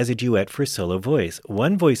recorded as a duet for solo voice.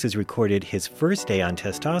 One voice is recorded his first day on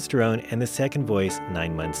testosterone, and the second voice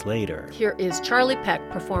 9 months later. Here is Charlie Peck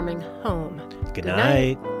performing Home. Good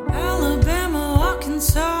night. Alabama,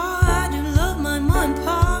 Arkansas, I do love my mom and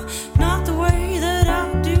pa, not the way that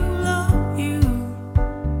I do love you.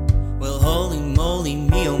 Well, holy moly,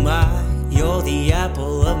 me oh my, you're the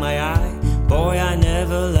apple of my eye. Boy, I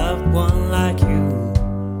never loved one like you.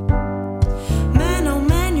 Man, oh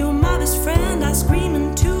man, you're my best friend. I scream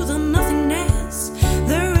into the nothingness.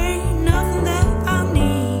 There ain't nothing that I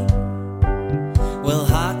need. Well,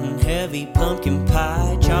 hot and heavy pumpkin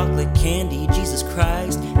pie, chocolate candy, Jesus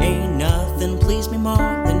Christ.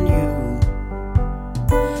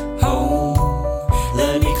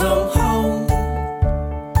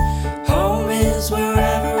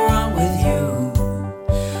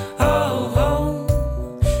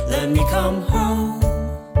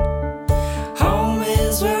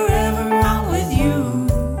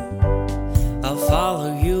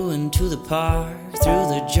 to the park, through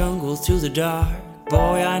the jungle, through the dark.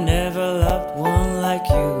 Boy, I never loved one like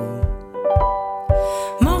you.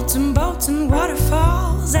 Molten boats and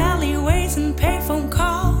waterfalls, alleyways and payphone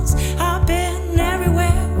calls. I've been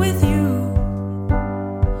everywhere with you.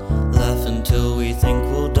 Laugh until we think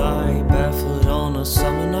we'll die, barefoot on a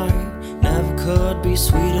summer night. Never could be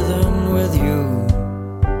sweeter than with you.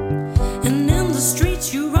 And in the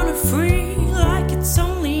streets you run free, like it's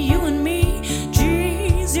only you and me.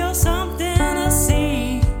 Geez, you're something to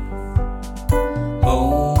see.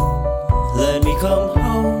 Home, let me come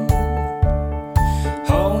home.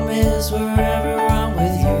 Home is wherever I'm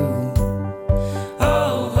with you.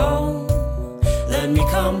 Oh, home, let me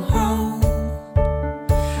come home.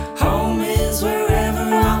 Home is wherever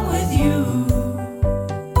I'm with you.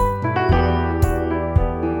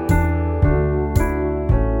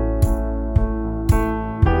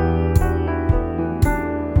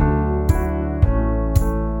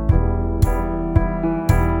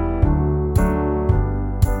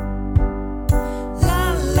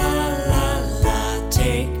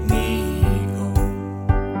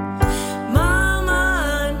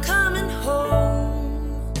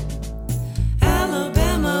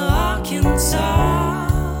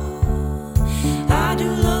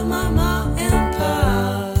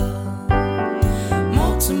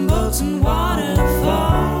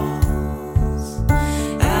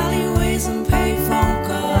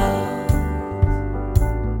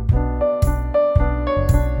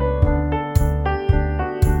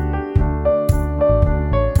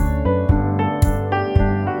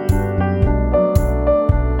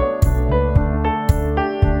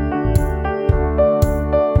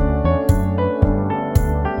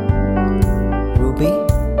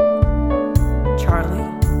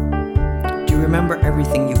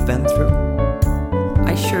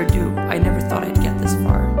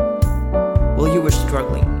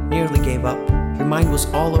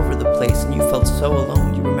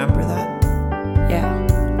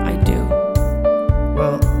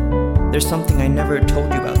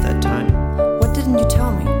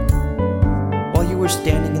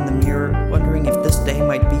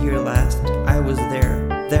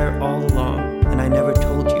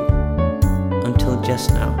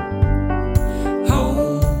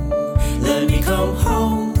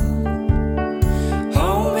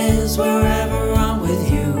 Wherever